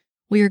 quote,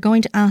 "We are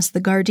going to ask the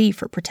Gardaí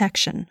for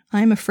protection.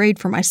 I am afraid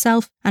for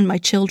myself and my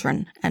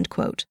children," end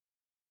quote.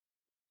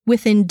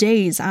 Within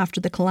days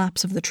after the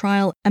collapse of the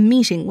trial, a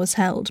meeting was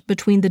held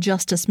between the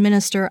Justice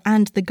Minister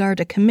and the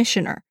Garda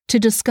Commissioner to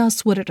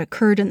discuss what had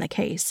occurred in the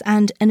case,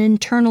 and an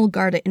internal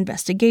Garda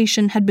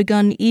investigation had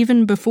begun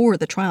even before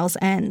the trial's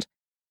end.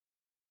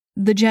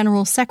 The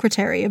General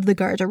Secretary of the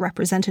Garda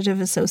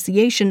Representative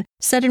Association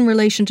said in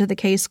relation to the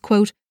case,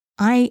 quote,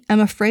 "I am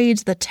afraid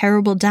that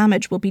terrible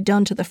damage will be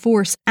done to the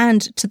force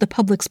and to the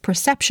public's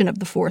perception of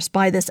the force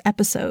by this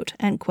episode,"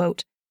 end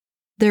quote.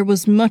 There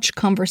was much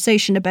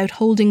conversation about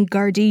holding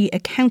Gardaí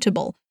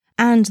accountable,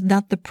 and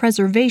that the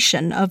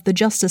preservation of the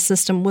justice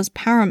system was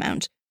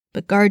paramount,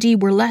 but Gardaí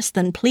were less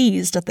than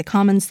pleased at the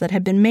comments that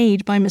had been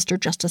made by Mr.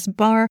 Justice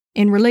Barr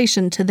in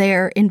relation to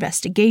their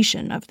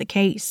investigation of the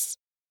case.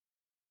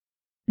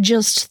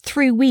 Just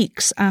 3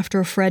 weeks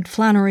after Fred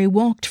Flannery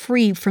walked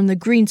free from the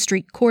Green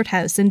Street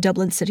Courthouse in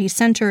Dublin city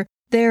centre,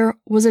 there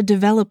was a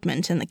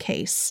development in the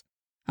case.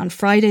 On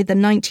Friday, the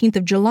 19th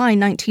of July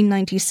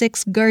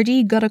 1996,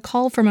 Gardaí got a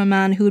call from a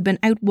man who had been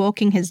out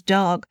walking his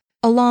dog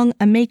along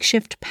a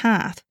makeshift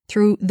path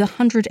through the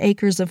 100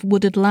 acres of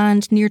wooded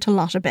land near to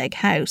Lottabeg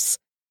House.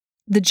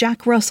 The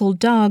Jack Russell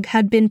dog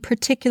had been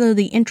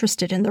particularly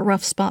interested in the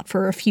rough spot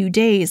for a few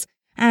days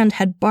and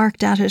had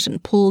barked at it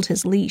and pulled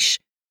his leash.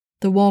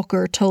 The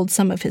walker told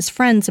some of his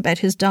friends about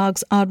his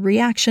dog's odd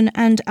reaction,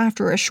 and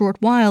after a short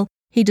while,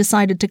 he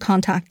decided to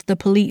contact the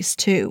police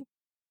too.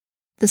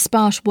 The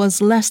spot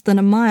was less than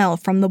a mile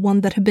from the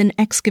one that had been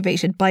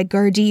excavated by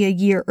Gardaí a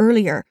year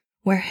earlier,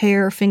 where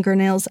hair,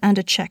 fingernails and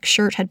a check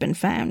shirt had been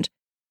found.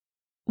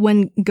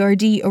 When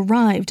Gardaí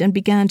arrived and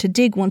began to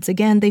dig once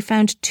again, they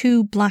found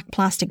 2 black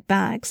plastic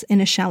bags in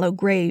a shallow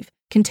grave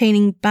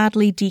containing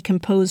badly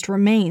decomposed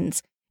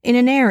remains in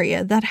an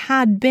area that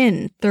had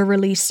been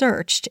thoroughly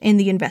searched in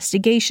the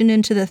investigation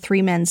into the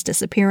 3 men's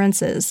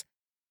disappearances.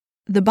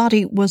 The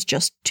body was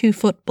just 2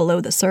 foot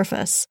below the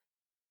surface.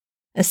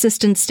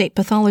 Assistant State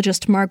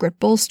Pathologist Margaret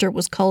Bolster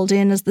was called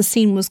in as the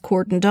scene was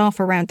cordoned off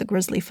around the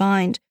grisly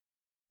find.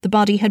 The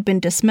body had been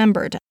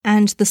dismembered,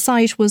 and the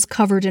site was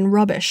covered in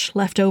rubbish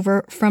left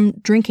over from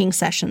drinking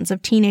sessions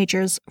of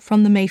teenagers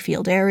from the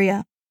Mayfield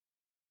area.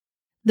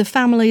 The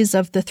families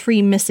of the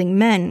 3 missing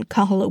men,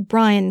 Cathal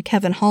O'Brien,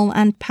 Kevin Hall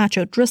and Patch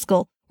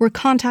O'Driscoll, were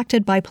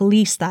contacted by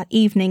police that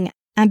evening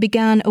and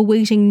began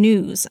awaiting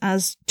news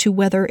as to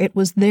whether it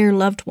was their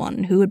loved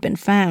one who had been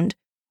found,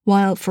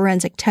 while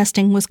forensic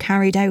testing was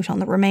carried out on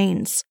the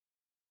remains.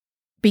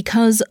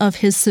 Because of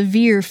his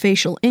severe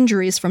facial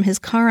injuries from his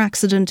car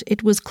accident,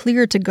 it was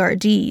clear to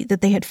Gardaí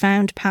that they had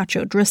found Patch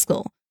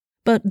O'Driscoll,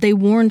 but they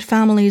warned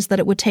families that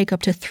it would take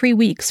up to 3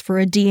 weeks for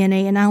a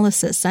DNA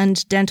analysis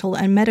and dental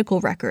and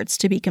medical records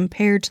to be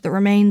compared to the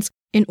remains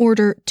in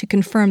order to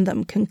confirm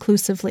them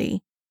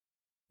conclusively.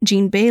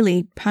 Jean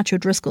Bailey, Patch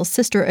O'Driscoll's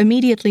sister,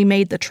 immediately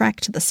made the trek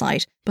to the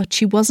site, but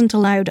she wasn't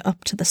allowed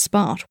up to the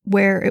spot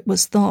where it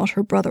was thought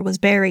her brother was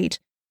buried.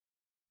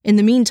 In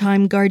the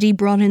meantime, Gardaí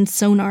brought in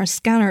sonar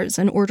scanners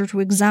in order to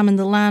examine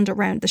the land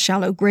around the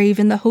shallow grave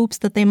in the hopes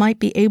that they might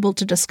be able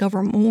to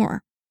discover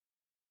more.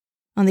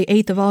 On the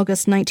 8th of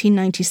August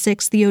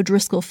 1996, the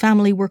O'Driscoll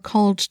family were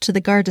called to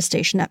the Garda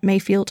station at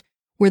Mayfield,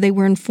 where they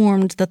were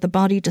informed that the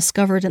body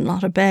discovered in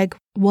Lottabeg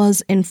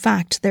was in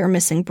fact their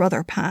missing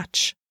brother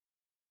Patch.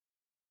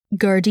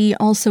 Gardaí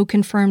also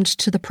confirmed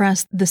to the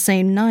press the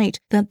same night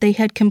that they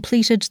had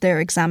completed their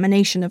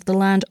examination of the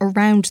land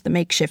around the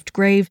makeshift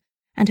grave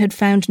and had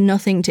found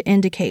nothing to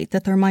indicate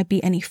that there might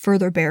be any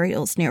further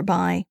burials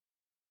nearby.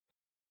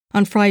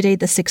 On Friday,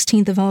 the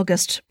 16th of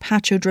August,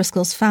 Patch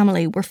O'Driscoll's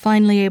family were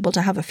finally able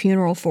to have a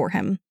funeral for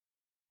him.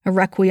 A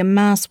requiem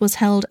mass was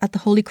held at the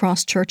Holy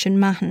Cross Church in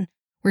Mahon,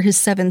 where his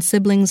 7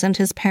 siblings and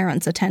his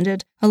parents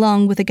attended,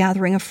 along with a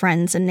gathering of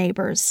friends and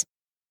neighbours.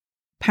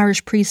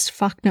 Parish priest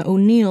Fachna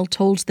O'Neill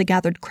told the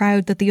gathered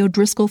crowd that the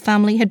O'Driscoll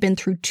family had been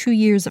through 2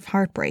 years of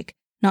heartbreak,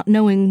 not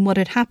knowing what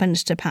had happened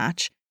to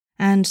Patch,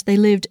 and they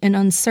lived in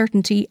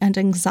uncertainty and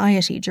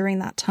anxiety during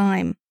that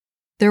time.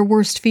 Their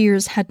worst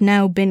fears had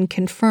now been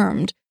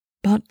confirmed,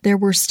 but there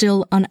were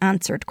still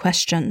unanswered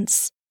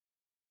questions.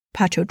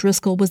 Patch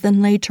O'Driscoll was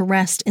then laid to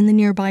rest in the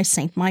nearby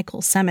St.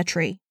 Michael's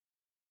Cemetery.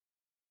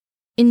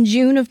 In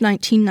June of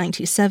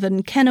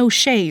 1997, Ken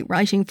O'Shea,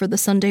 writing for the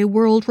Sunday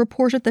World,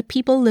 reported that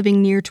people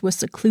living near to a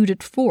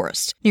secluded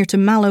forest near to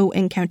Mallow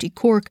in County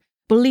Cork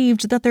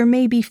believed that there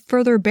may be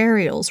further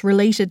burials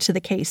related to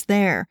the case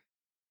there.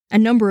 A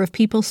number of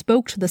people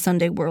spoke to the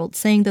Sunday World,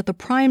 saying that the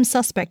prime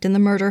suspect in the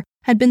murder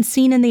had been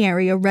seen in the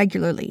area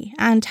regularly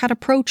and had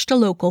approached a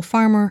local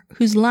farmer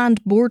whose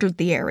land bordered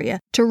the area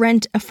to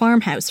rent a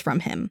farmhouse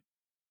from him.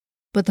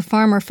 But the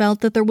farmer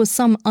felt that there was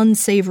some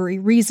unsavoury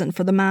reason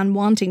for the man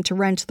wanting to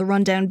rent the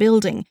rundown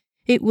building.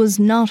 It was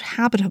not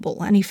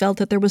habitable, and he felt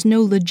that there was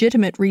no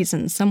legitimate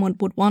reason someone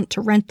would want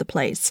to rent the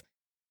place.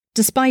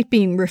 Despite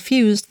being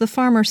refused, the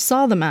farmer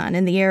saw the man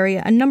in the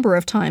area a number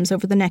of times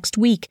over the next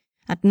week,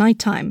 at night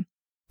time.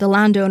 The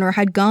landowner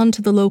had gone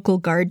to the local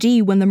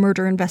Gardaí when the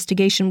murder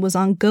investigation was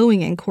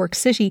ongoing in Cork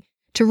City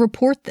to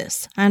report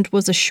this and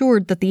was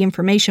assured that the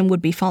information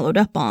would be followed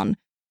up on.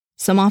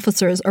 Some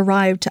officers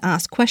arrived to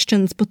ask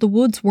questions, but the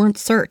woods weren't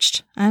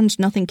searched and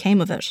nothing came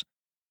of it.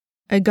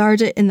 A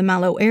Garda in the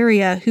Mallow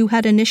area, who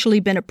had initially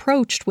been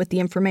approached with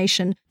the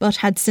information but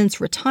had since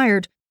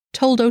retired,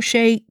 told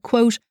O'Shea,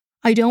 quote,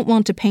 "I don't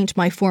want to paint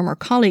my former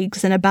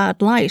colleagues in a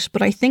bad light,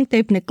 but I think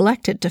they've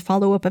neglected to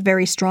follow up a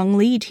very strong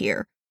lead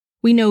here.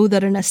 We know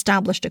that an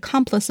established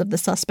accomplice of the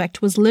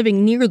suspect was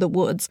living near the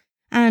woods,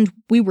 and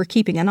we were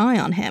keeping an eye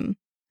on him.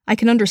 I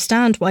can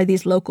understand why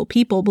these local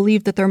people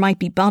believe that there might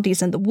be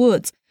bodies in the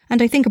woods,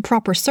 and I think a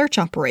proper search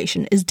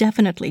operation is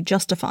definitely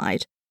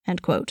justified."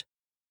 End quote.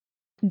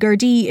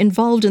 Gardaí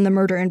involved in the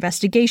murder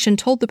investigation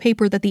told the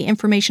paper that the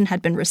information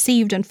had been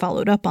received and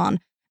followed up on,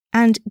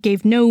 and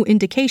gave no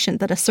indication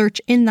that a search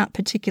in that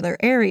particular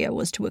area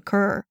was to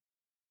occur.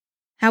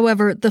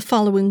 However, the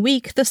following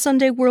week, the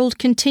Sunday World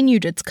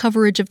continued its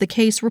coverage of the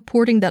case,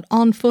 reporting that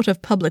on foot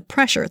of public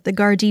pressure, the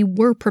Gardaí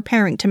were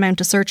preparing to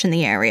mount a search in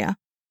the area.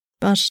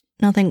 But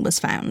nothing was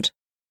found.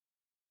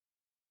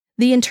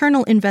 The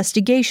internal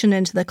investigation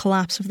into the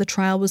collapse of the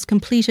trial was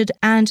completed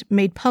and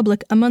made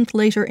public a month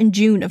later in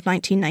June of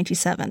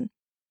 1997.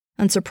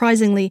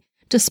 Unsurprisingly,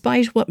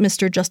 despite what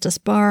Mr. Justice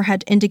Barr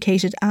had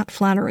indicated at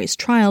Flannery's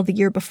trial the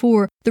year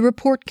before, the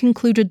report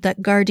concluded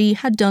that Gardaí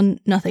had done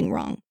nothing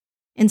wrong.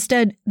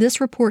 Instead,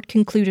 this report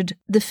concluded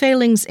the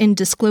failings in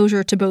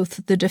disclosure to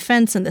both the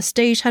defence and the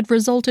state had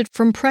resulted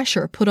from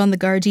pressure put on the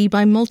Gardaí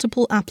by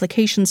multiple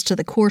applications to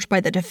the court by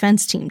the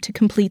defence team to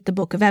complete the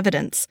book of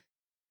evidence.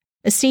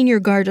 A senior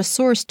Garda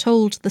source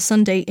told the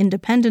Sunday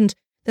Independent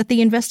that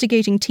the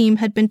investigating team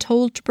had been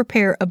told to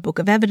prepare a book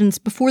of evidence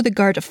before the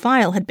Garda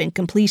file had been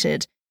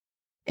completed.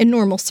 In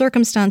normal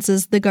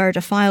circumstances, the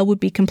Garda file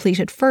would be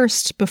completed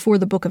first before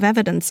the book of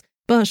evidence,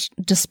 but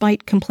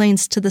despite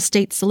complaints to the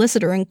state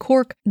solicitor in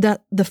Cork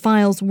that the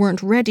files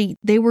weren't ready,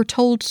 they were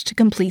told to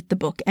complete the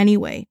book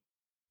anyway.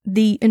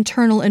 The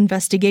internal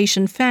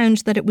investigation found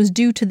that it was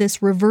due to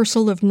this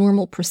reversal of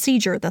normal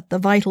procedure that the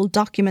vital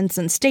documents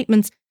and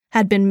statements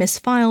had been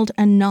misfiled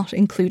and not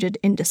included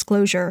in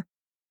disclosure.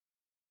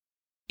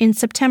 In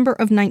September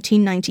of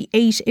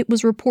 1998, it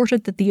was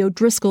reported that the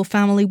O'Driscoll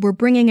family were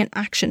bringing an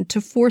action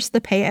to force the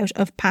payout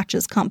of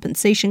Patch's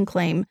compensation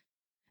claim.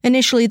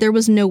 Initially, there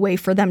was no way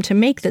for them to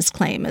make this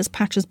claim as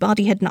Patch's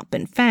body had not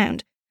been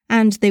found,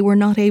 and they were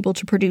not able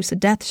to produce a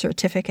death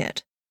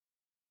certificate.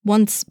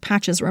 Once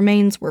Patch's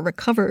remains were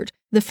recovered,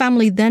 the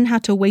family then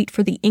had to wait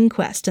for the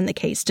inquest in the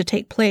case to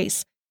take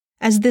place.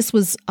 As this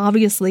was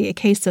obviously a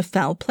case of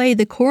foul play,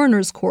 the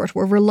coroner's court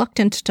were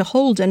reluctant to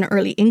hold an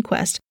early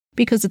inquest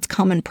because it's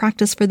common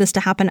practice for this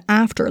to happen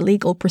after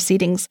legal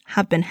proceedings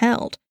have been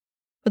held.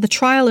 But the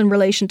trial in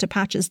relation to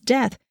Patch's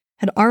death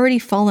had already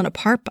fallen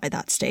apart by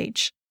that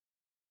stage.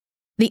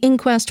 The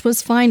inquest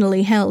was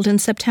finally held in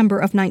September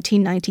of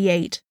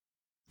 1998.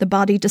 The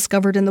body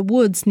discovered in the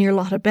woods near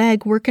Lotta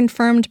Beg were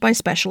confirmed by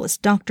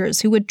specialist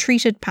doctors who had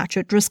treated Patch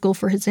O'Driscoll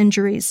for his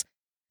injuries.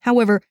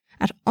 However,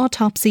 at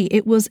autopsy,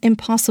 it was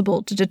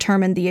impossible to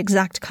determine the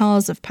exact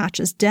cause of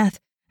Patch's death,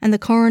 and the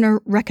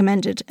coroner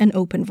recommended an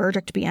open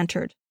verdict be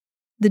entered.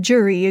 The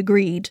jury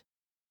agreed.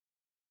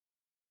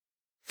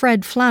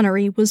 Fred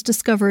Flannery was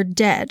discovered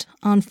dead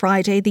on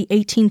Friday, the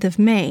 18th of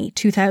May,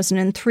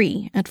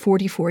 2003, at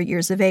 44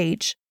 years of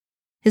age.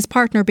 His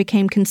partner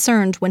became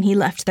concerned when he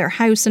left their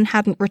house and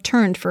hadn't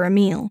returned for a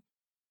meal.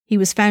 He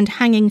was found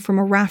hanging from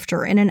a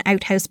rafter in an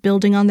outhouse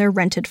building on their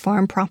rented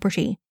farm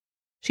property.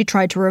 She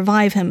tried to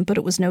revive him, but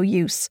it was no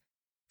use.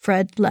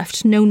 Fred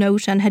left no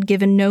note and had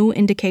given no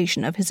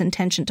indication of his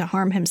intention to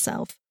harm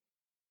himself.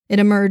 It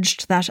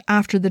emerged that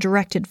after the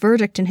directed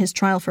verdict in his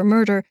trial for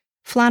murder,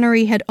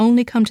 Flannery had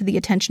only come to the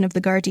attention of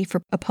the Gardaí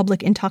for a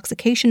public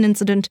intoxication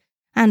incident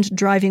and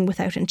driving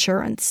without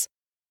insurance.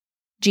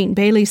 Jean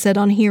Bailey said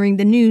on hearing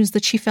the news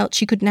that she felt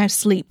she could now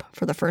sleep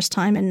for the first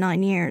time in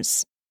 9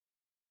 years.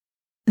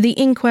 The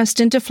inquest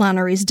into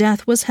Flannery's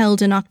death was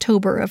held in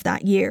October of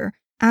that year,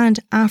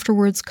 and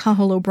afterwards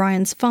Cathal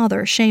O'Brien's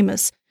father,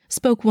 Seamus,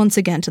 spoke once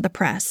again to the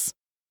press.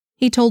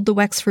 He told the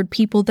Wexford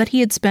people that he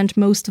had spent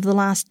most of the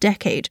last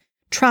decade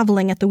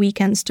travelling at the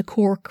weekends to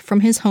Cork from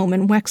his home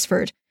in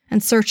Wexford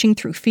and searching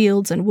through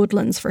fields and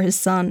woodlands for his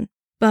son,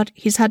 but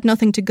he's had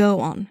nothing to go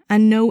on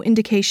and no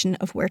indication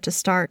of where to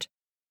start.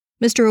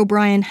 Mr.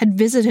 O'Brien had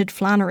visited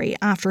Flannery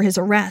after his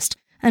arrest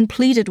and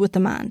pleaded with the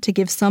man to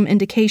give some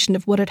indication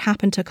of what had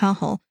happened to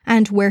Cathal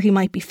and where he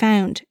might be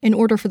found in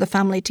order for the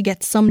family to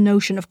get some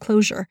notion of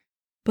closure.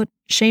 But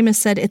Seamus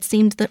said it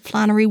seemed that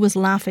Flannery was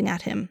laughing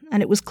at him,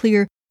 and it was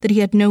clear that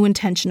he had no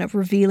intention of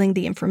revealing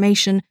the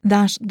information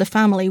that the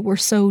family were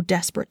so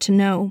desperate to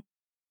know.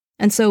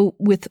 And so,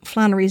 with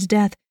Flannery's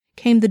death,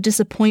 came the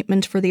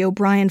disappointment for the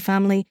O'Brien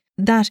family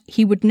that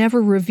he would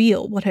never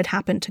reveal what had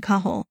happened to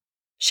Cathal.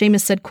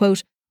 Seamus said,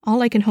 quote,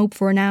 "All I can hope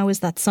for now is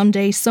that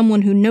someday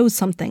someone who knows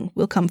something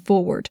will come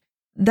forward.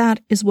 That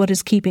is what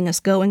is keeping us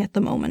going at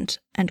the moment."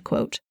 End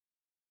quote.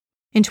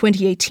 In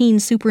 2018,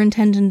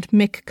 Superintendent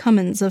Mick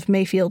Cummins of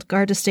Mayfield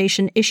Garda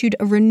Station issued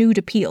a renewed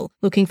appeal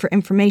looking for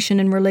information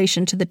in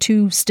relation to the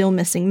 2 still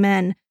missing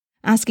men,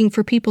 asking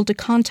for people to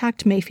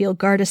contact Mayfield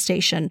Garda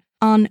Station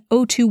on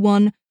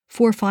 021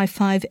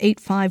 455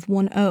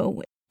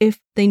 8510 if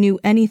they knew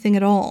anything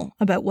at all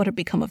about what had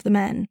become of the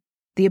men.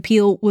 The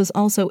appeal was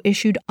also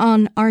issued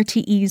on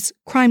RTE's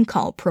Crime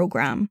Call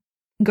programme.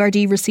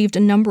 Gardaí received a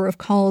number of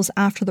calls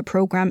after the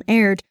programme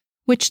aired,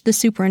 which the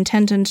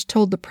superintendent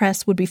told the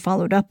press would be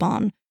followed up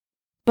on.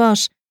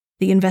 But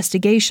the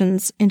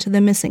investigations into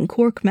the missing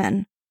Cork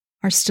men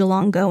are still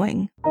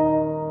ongoing.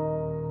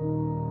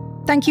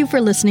 Thank you for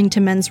listening to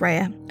Mens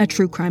Rea, a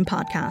true crime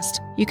podcast.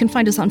 You can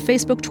find us on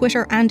Facebook,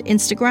 Twitter and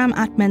Instagram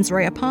at Mens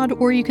Rea Pod,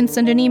 or you can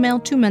send an email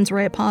to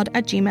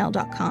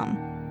mensreapod@gmail.com.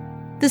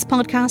 This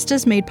podcast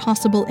is made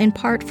possible in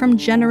part from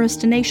generous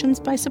donations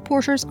by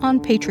supporters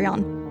on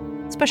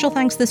Patreon. Special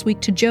thanks this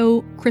week to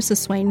Joe, Chrissa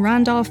Swain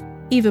Randolph,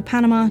 Eva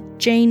Panama,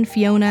 Jane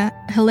Fiona,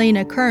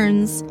 Helena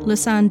Kearns,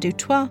 Lisanne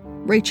Dutoit,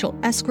 Rachel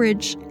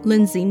Eskridge,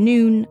 Lindsay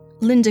Noon,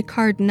 Linda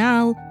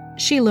Cardinal,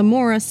 Sheila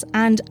Morris,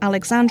 and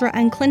Alexandra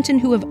and Clinton,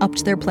 who have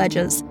upped their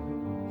pledges.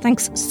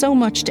 Thanks so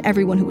much to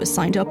everyone who has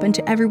signed up and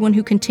to everyone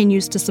who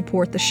continues to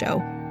support the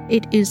show.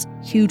 It is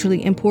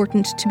hugely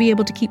important to be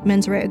able to keep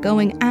Mens Rea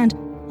going, and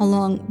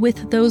along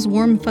with those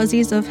warm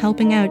fuzzies of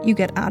helping out, you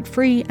get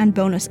ad-free and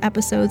bonus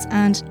episodes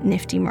and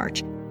nifty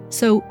merch.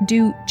 So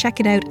do check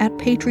it out at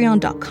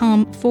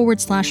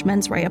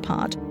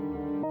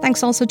patreon.com/mensreapod.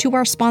 Thanks also to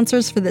our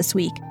sponsors for this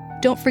week.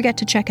 Don't forget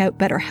to check out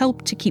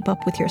BetterHelp to keep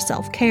up with your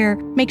self-care.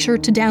 Make sure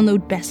to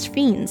download Best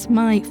Fiends,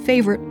 my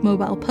favourite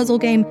mobile puzzle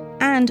game,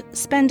 and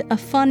spend a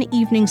fun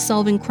evening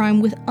solving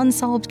crime with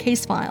unsolved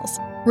case files.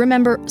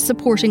 Remember,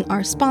 supporting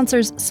our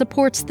sponsors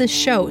supports this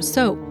show,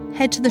 so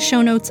head to the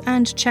show notes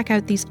and check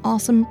out these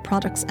awesome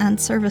products and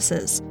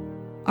services.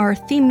 Our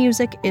theme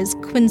music is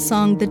Quinn's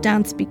song The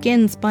Dance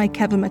Begins by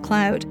Kevin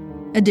MacLeod.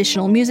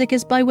 Additional music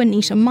is by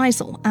Juanita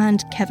Meisel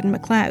and Kevin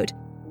MacLeod.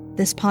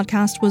 This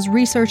podcast was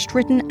researched,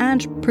 written,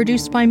 and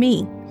produced by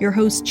me, your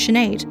host,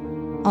 Sinead.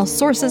 All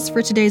sources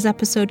for today's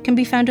episode can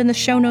be found in the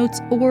show notes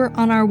or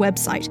on our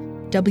website,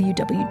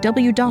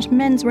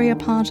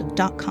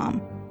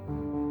 www.mensreapod.com.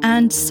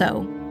 And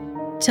so,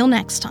 till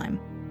next time,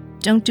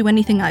 don't do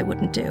anything I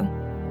wouldn't do.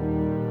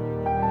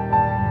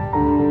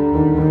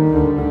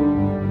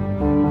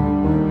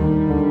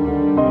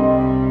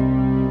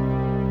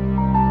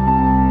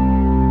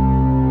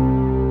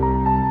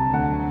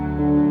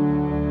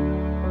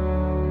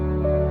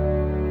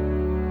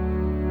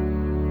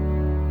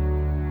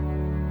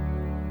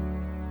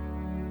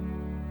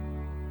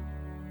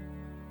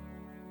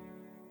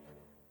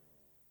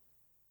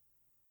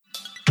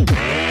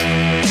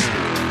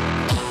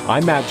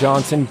 I'm Matt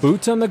Johnson,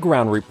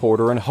 boots-on-the-ground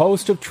reporter and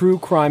host of True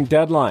Crime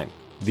Deadline,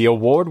 the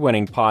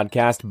award-winning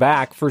podcast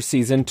back for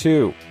Season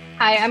 2.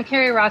 Hi, I'm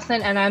Carrie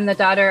Rawson, and I'm the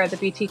daughter of the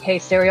BTK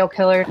serial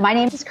killer. My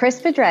name is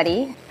Chris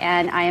Vedretti,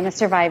 and I am a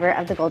survivor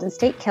of the Golden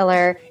State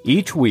Killer.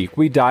 Each week,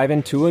 we dive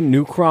into a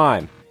new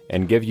crime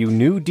and give you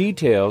new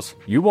details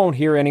you won't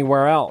hear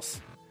anywhere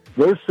else.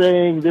 They're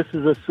saying this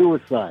is a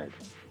suicide.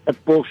 That's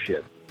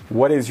bullshit.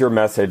 What is your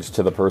message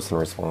to the person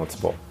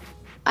responsible?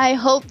 I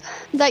hope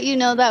that you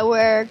know that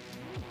we're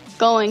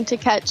going to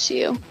catch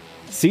you.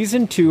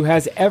 Season 2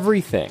 has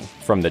everything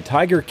from the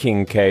Tiger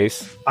King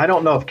case. I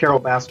don't know if Carol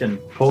Baskin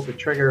pulled the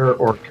trigger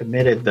or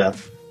committed the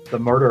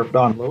murder of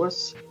Don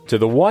Lewis. To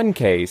the one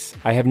case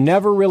I have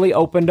never really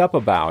opened up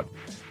about.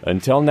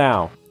 Until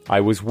now,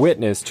 I was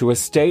witness to a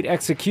state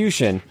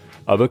execution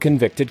of a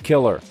convicted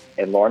killer.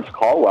 And Lawrence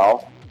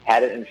Caldwell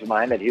had it in his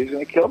mind that he was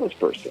going to kill this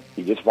person.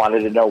 He just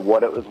wanted to know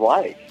what it was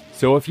like.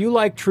 So if you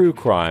like true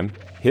crime,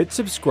 hit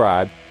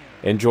subscribe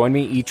and join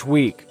me each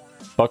week.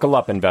 Buckle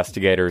up,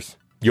 investigators.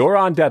 You're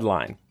on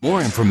Deadline.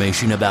 More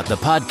information about the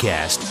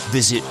podcast,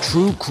 visit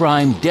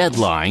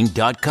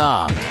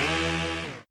truecrimedeadline.com.